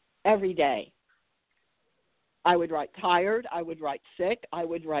 every day. I would write tired, I would write sick, I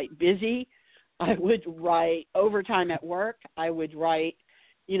would write busy, I would write overtime at work, I would write,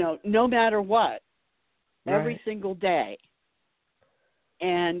 no matter what, every single day.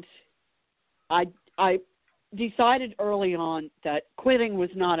 And I decided early on that quitting was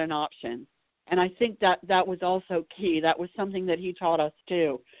not an option. And I think that was also key. That was something that he taught us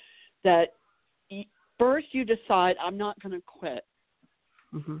too, that first you decide, I'm not going to quit.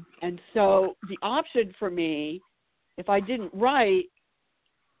 Mm-hmm. And so the option for me, if I didn't write,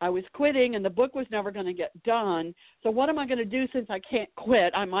 I was quitting and the book was never going to get done. So what am I going to do since I can't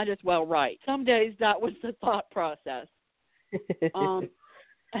quit? I might as well write. Some days that was the thought process.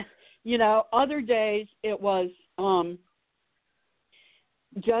 Other days it was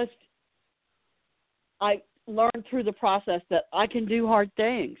just I learned through the process that I can do hard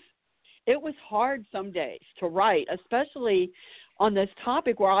things. It was hard some days to write, especially on this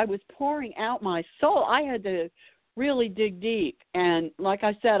topic where I was pouring out my soul. I had to really dig deep. And like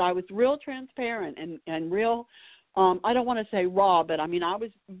I said, I was real transparent and real, I don't want to say raw, but I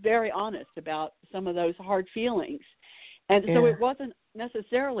was very honest about some of those hard feelings. And so it wasn't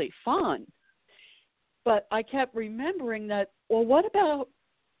necessarily fun. But I kept remembering that, well, what about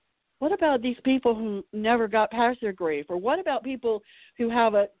these people who never got past their grief? Or what about people who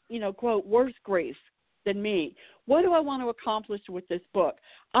have a, quote, worse grief than me? What do I want to accomplish with this book?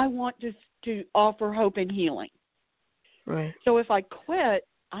 I want to offer hope and healing. Right. So if I quit,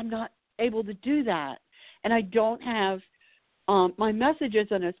 I'm not able to do that. And I don't have, my message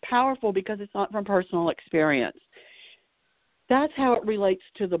isn't as powerful because it's not from personal experience. That's how it relates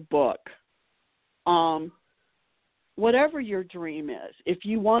to the book. Whatever your dream is, if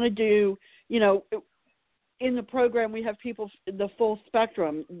you want to do, in the program we have people the full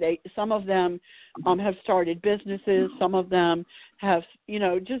spectrum. Some of them have started businesses, some of them have,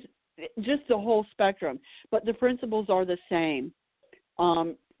 just the whole spectrum. But the principles are the same.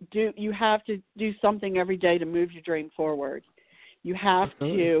 You have to do something every day to move your dream forward. You have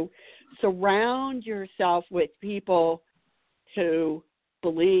to surround yourself with people who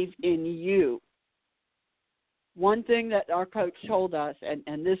believe in you. One thing that our coach told us,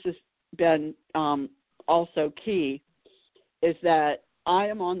 and this has been also key, is that I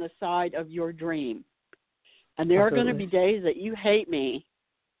am on the side of your dream. And there are going to be days that you hate me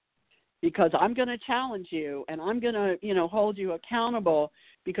because I'm going to challenge you and I'm going to, hold you accountable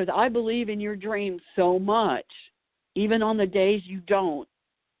because I believe in your dream so much. Even on the days you don't,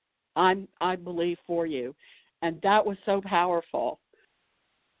 I believe for you. And that was so powerful,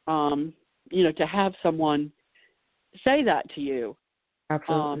 to have someone say that to you.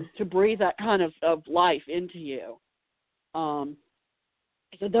 Absolutely. To breathe that kind of life into you. So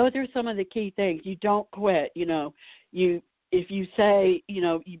those are some of the key things. You don't quit. If you say,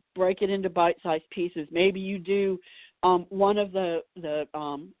 you break it into bite-sized pieces. Maybe you do. One of the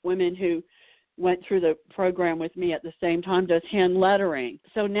women who went through the program with me at the same time does hand lettering.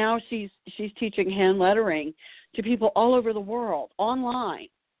 So now she's teaching hand lettering to people all over the world online.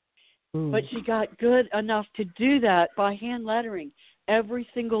 But she got good enough to do that by hand lettering every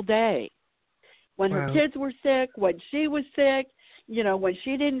single day. When her kids were sick, when she was sick, when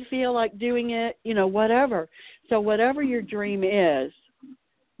she didn't feel like doing it, whatever. So whatever your dream is,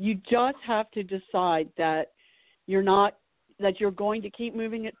 you just have to decide that that you're going to keep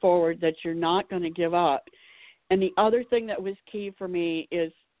moving it forward, that you're not going to give up. And the other thing that was key for me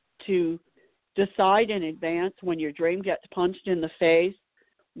is to decide in advance when your dream gets punched in the face,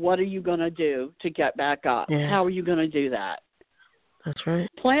 what are you going to do to get back up? Yeah. How are you going to do that? That's right.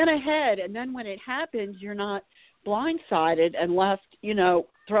 Plan ahead, and then when it happens, you're not blindsided and left,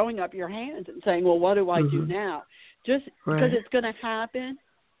 throwing up your hands and saying, well, what do I do now? Just because it's going to happen.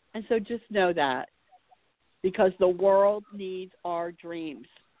 And so just know that, because the world needs our dreams.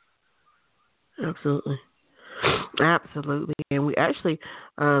 Absolutely. Absolutely. And we actually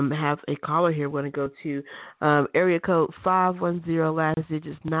have a caller here. We're going to go to area code 510, last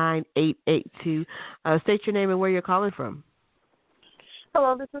digits 9882. State your name and where you're calling from.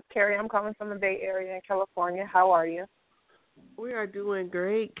 Hello, this is Carrie. I'm calling from the Bay Area in California. How are you? We are doing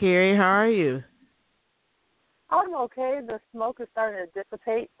great, Carrie. How are you? I'm okay. The smoke is starting to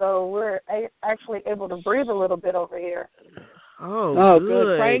dissipate, so we're actually able to breathe a little bit over here. Oh,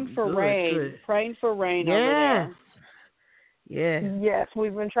 good. Praying for rain. Good. Praying for rain over there. Yeah. Yes,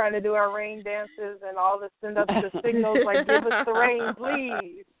 we've been trying to do our rain dances and all this, send up the signals like, give us the rain,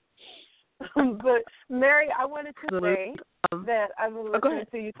 please. But, Mary, I wanted to say that I've been listening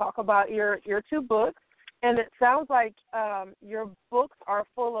to you talk about your two books, and it sounds like your books are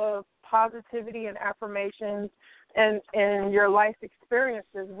full of positivity and affirmations and your life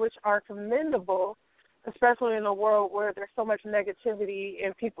experiences, which are commendable, especially in a world where there's so much negativity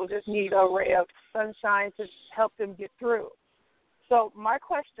and people just need a ray of sunshine to help them get through. So my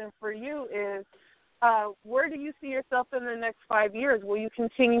question for you is, where do you see yourself in the next 5 years? Will you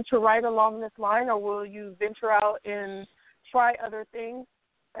continue to write along this line, or will you venture out and try other things?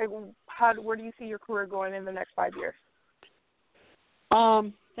 Where do you see your career going in the next 5 years?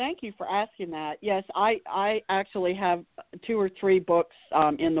 Thank you for asking that. Yes, I actually have 2 or 3 books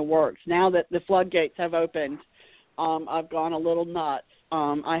in the works. Now that the floodgates have opened, I've gone a little nuts.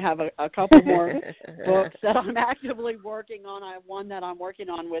 I have a couple more books that I'm actively working on. I have one that I'm working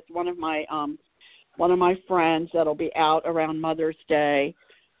on with one of my friends that'll be out around Mother's Day,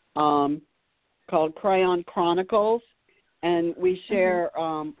 called Crayon Chronicles, and we share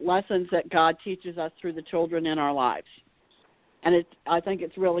lessons that God teaches us through the children in our lives. And I think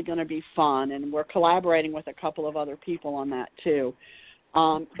it's really going to be fun, and we're collaborating with a couple of other people on that too.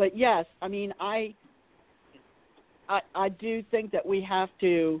 But yes, I mean, I do think that we have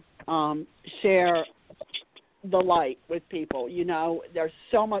to share the light with people. There's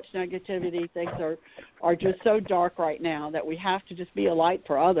so much negativity. Things are just so dark right now that we have to just be a light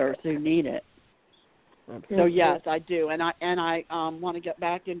for others who need it. So yes, I do, and I want to get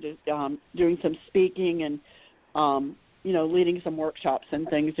back into doing some speaking and leading some workshops and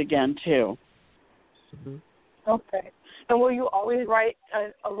things again too. Okay. And will you always write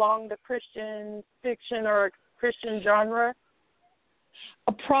along the Christian fiction or Christian genre?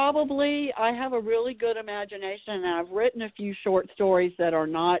 Probably. I have a really good imagination, and I've written a few short stories that are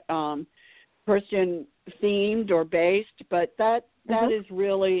not Christian themed or based, but that is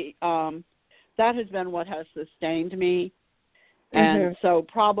really that has been what has sustained me, and so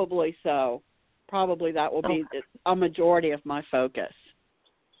probably that will be a majority of my focus.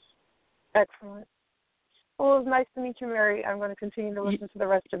 Excellent. Well, it was nice to meet you, Mary. I'm going to continue to listen to the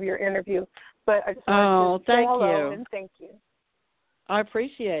rest of your interview, but I just wanted to say hello and thank you. I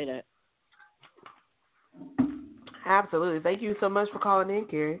appreciate it. Absolutely. Thank you so much for calling in,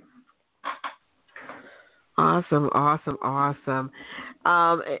 Carrie. Awesome.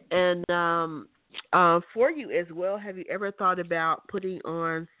 For you as well, have you ever thought about putting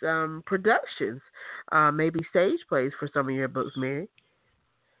on some productions, maybe stage plays for some of your books, Mary?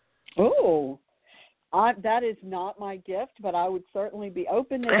 Oh, that is not my gift, but I would certainly be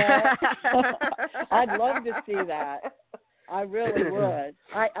open to that. I'd love to see that. I really would.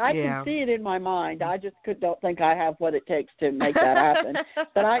 I can see it in my mind. I just don't think I have what it takes to make that happen.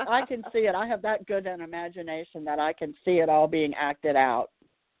 But I can see it. I have that good an imagination that I can see it all being acted out.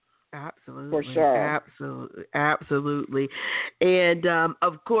 Absolutely. For sure. Absolutely. And,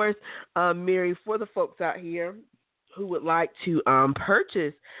 of course, Mary, for the folks out here who would like to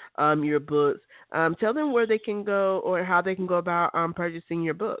purchase your books, tell them where they can go or how they can go about purchasing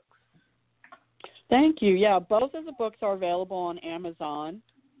your books. Thank you. Yeah, both of the books are available on Amazon,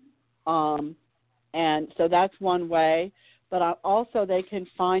 and so that's one way. But also they can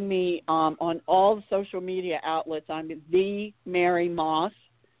find me on all the social media outlets. I'm themarymoss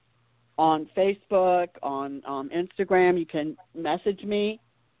on Facebook, on Instagram. You can message me,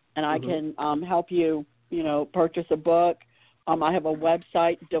 and I can help you, purchase a book. I have a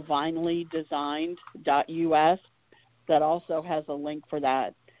website, divinelydesigned.us, that also has a link for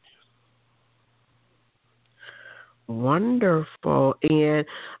that. Wonderful. And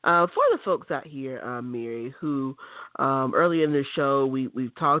for the folks out here, Mary, who earlier in the show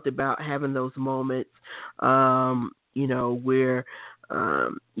we've talked about having those moments, where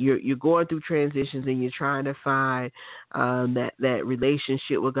you're going through transitions and you're trying to find that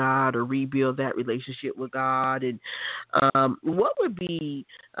relationship with God or rebuild that relationship with God. And what would be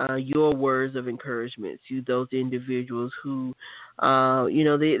your words of encouragement to those individuals who,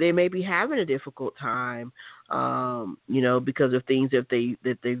 they may be having a difficult time, because of things that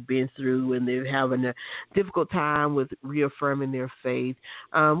they've been through, and they're having a difficult time with reaffirming their faith.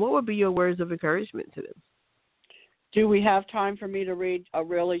 What would be your words of encouragement to them? Do we have time for me to read a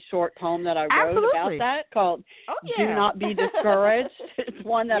really short poem that I wrote about that called Do Not Be Discouraged? It's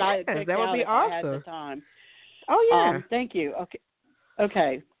one that I picked that would out be if awesome. I had the time. Oh, yeah. Thank you.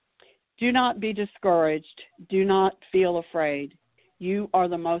 Okay. Do not be discouraged. Do not feel afraid. You are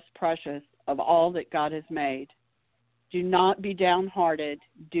the most precious of all that God has made. Do not be downhearted.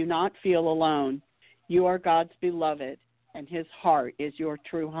 Do not feel alone. You are God's beloved, and his heart is your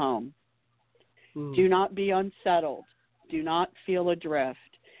true home. Do not be unsettled. Do not feel adrift.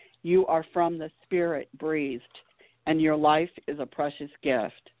 You are from the Spirit breathed, and your life is a precious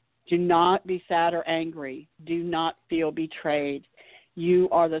gift. Do not be sad or angry. Do not feel betrayed. You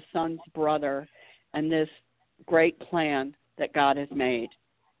are the Son's brother, and this great plan that God has made.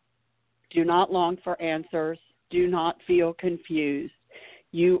 Do not long for answers. Do not feel confused.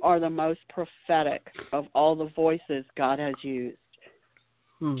 You are the most prophetic of all the voices God has used.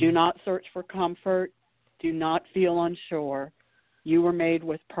 Do not search for comfort. Do not feel unsure. You were made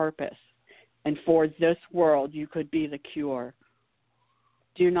with purpose, and for this world you could be the cure.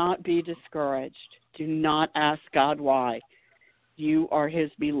 Do not be discouraged. Do not ask God why. You are his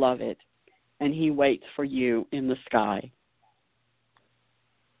beloved, and he waits for you in the sky.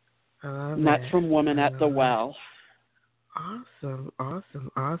 And that's from Woman at the Well. Awesome.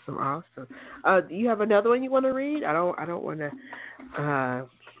 Do you have another one you want to read? I don't want to.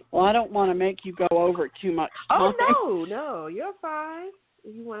 Well, I don't want to make you go over too much time. Oh no, you're fine.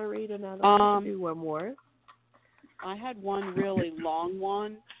 If you want to read another one, do one more. I had one really long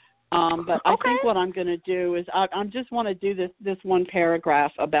one, but I think what I'm going to do is I just want to do this one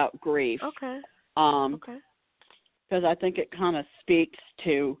paragraph about grief. Okay. Because I think it kind of speaks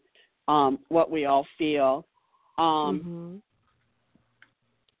to what we all feel. The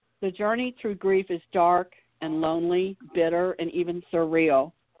journey through grief is dark and lonely, bitter, and even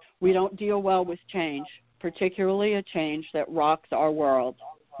surreal. We don't deal well with change, particularly a change that rocks our world.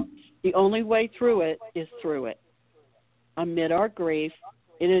 The only way through it is through it. Amid our grief,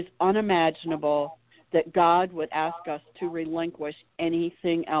 it is unimaginable that God would ask us to relinquish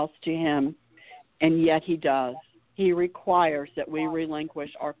anything else to him, and yet he does. He requires that we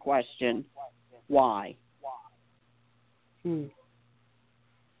relinquish our question, why?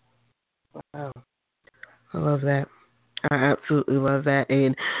 Wow. I love that. I absolutely love that.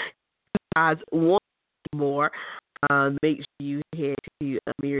 And guys, one more, make sure you head to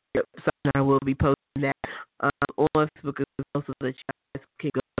Miriam's website, and I will be posting that on Facebook so that you guys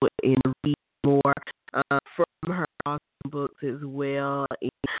can go and read more from her awesome books as well.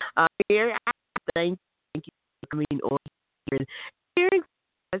 And Mary, I thank you for coming on here and sharing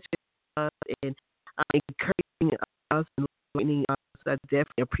such and encouraging us and learning us. I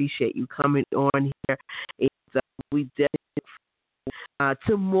definitely appreciate you coming on here. And we definitely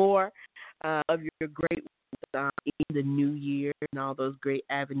to more of your great work in the new year and all those great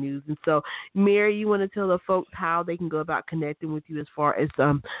avenues. And so, Mary, you want to tell the folks how they can go about connecting with you as far as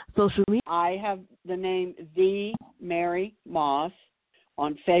social media? I have the name The Mary Moss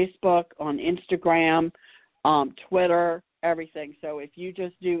on Facebook, on Instagram, Twitter, everything. So if you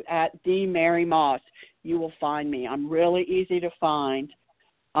just do at The Mary Moss, you will find me. I'm really easy to find.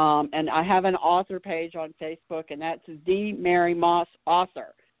 And I have an author page on Facebook, and that's The Mary Moss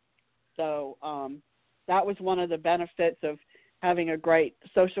Author. So that was one of the benefits of having a great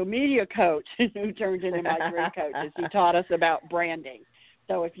social media coach who turned into my dream coach, is he taught us about branding.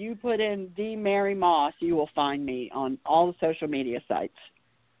 So if you put in The Mary Moss, you will find me on all the social media sites.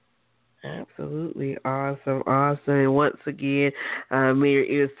 Absolutely. Awesome. And once again, Mary,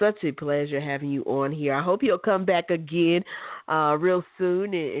 it was such a pleasure having you on here. I hope you'll come back again real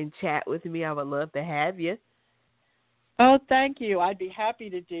soon and chat with me. I would love to have you. Oh, thank you. I'd be happy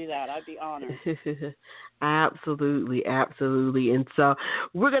to do that. I'd be honored. Absolutely. And so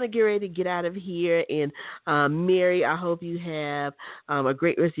we're going to get ready to get out of here. And Mary, I hope you have a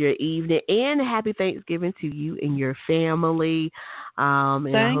great rest of your evening, and happy Thanksgiving to you and your family.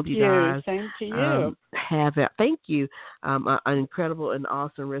 And I hope you guys Same to you. Thank you. An incredible and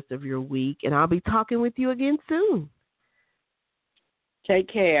awesome rest of your week. And I'll be talking with you again soon.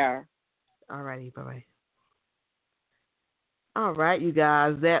 Take care. All righty. Bye-bye. All right, you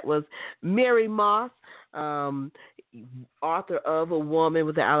guys. That was Mary Moss, author of A Woman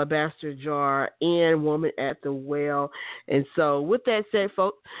with the Alabaster Jar and Woman at the Well. And so, with that said,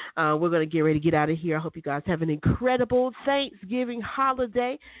 folks, we're going to get ready to get out of here. I hope you guys have an incredible Thanksgiving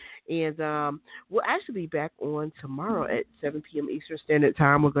holiday. And we'll actually be back on tomorrow at 7 p.m. Eastern Standard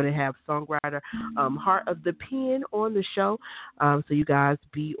Time. We're going to have songwriter Heart of the Pen on the show. So you guys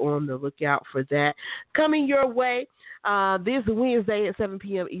be on the lookout for that. Coming your way this Wednesday at 7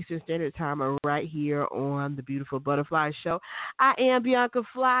 p.m. Eastern Standard Time right here on the Beautiful Butterfly Show. I am Bianca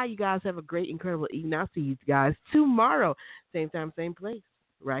Fly. You guys have a great, incredible evening. I'll see you guys tomorrow. Same time, same place.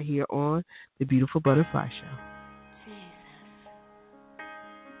 Right here on the Beautiful Butterfly Show.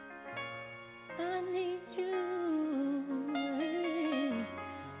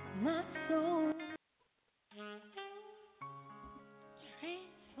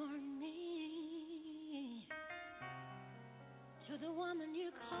 The woman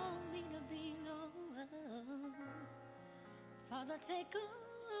you call me to be, Lord. Father, take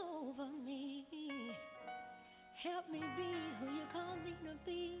over me. Help me be who you call me to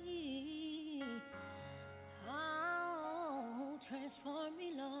be. Oh, transform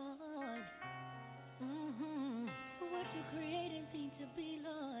me, Lord. What you created me to be,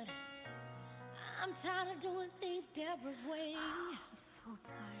 Lord. I'm tired of doing things Deborah's way. I'm so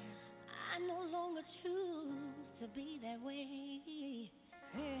tired. I no longer choose to be that way.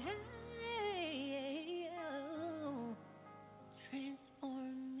 Hey, oh,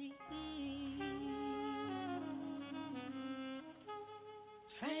 transform me.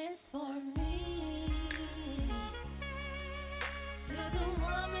 Transform me to the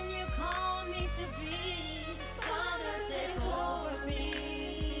woman you call me to be. Father, take over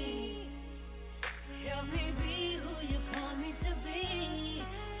me. Help me be who you call me to be.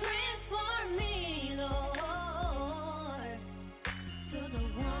 Transform me, Lord, to the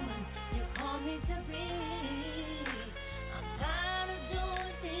woman you call me to be. I'm tired of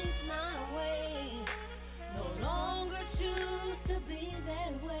doing things my way. No longer choose to be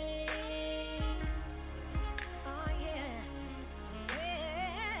that way. Oh yeah,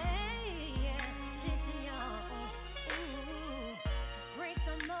 yeah. Listen, y'all. Ooh. Break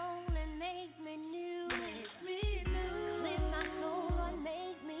the mold and make me new. Cleanse my soul and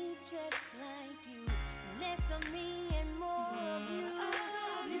make me just like you. Less of me and more of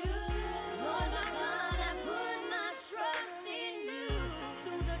you. Lord, my God, I put my trust in you.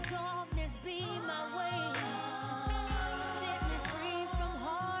 Through the darkness, be my way. Set me free from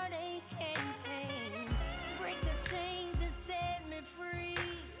heartache and pain. Break the chains and set me free.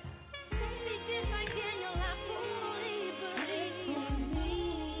 See, just like Daniel, I fully believe.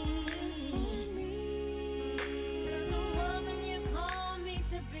 The woman you call me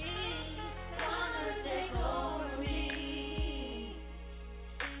to be. Father, take over me.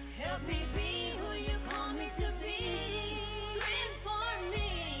 Help me be who you call me to be. Transform me,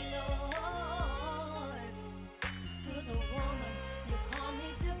 Lord, to the woman you call me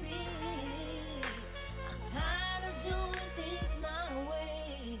to be. I'm tired of doing things my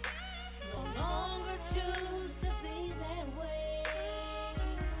way. No longer choose to be that way.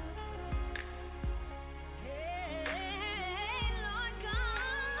 Hey, Lord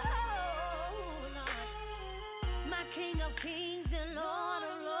God, Lord, my King of Kings and Lord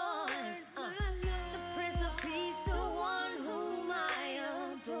of Lords, the Prince of Peace, the one whom I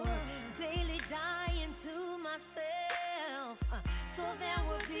adore. Daily dying to myself, so there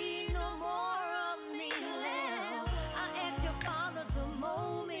will be no more of me left. I ask your Father to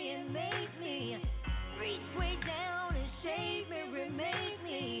mold me and make me, reach way down and shape me, remake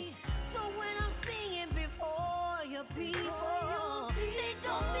me. So when I'm singing before your people, they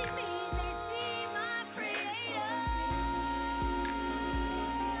don't see me, they see my Creator.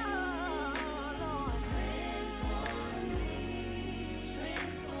 Lord, transform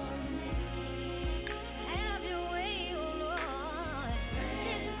me. Have your way, oh Lord.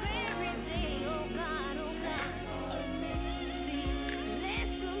 This very day, oh God, oh God. See,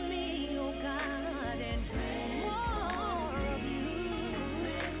 less of me, oh God, and more of you.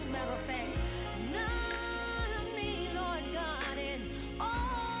 Matter of fact, none of me, Lord God, and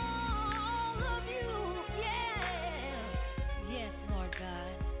all of you. Yeah. Yes, Lord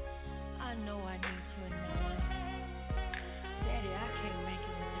God. I know I need you in my life. Daddy, I can't make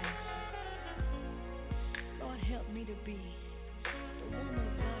it without you. Lord, help me to be the woman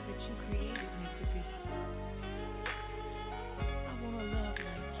of God that you created me to be. I want to love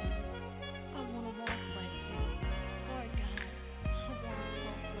like you. I want to walk like you. Lord God, I want to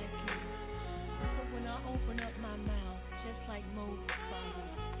talk like you. But when I open up my mouth, just like Moses, Father,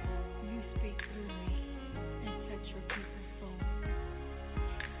 you speak through me and touch your people's souls.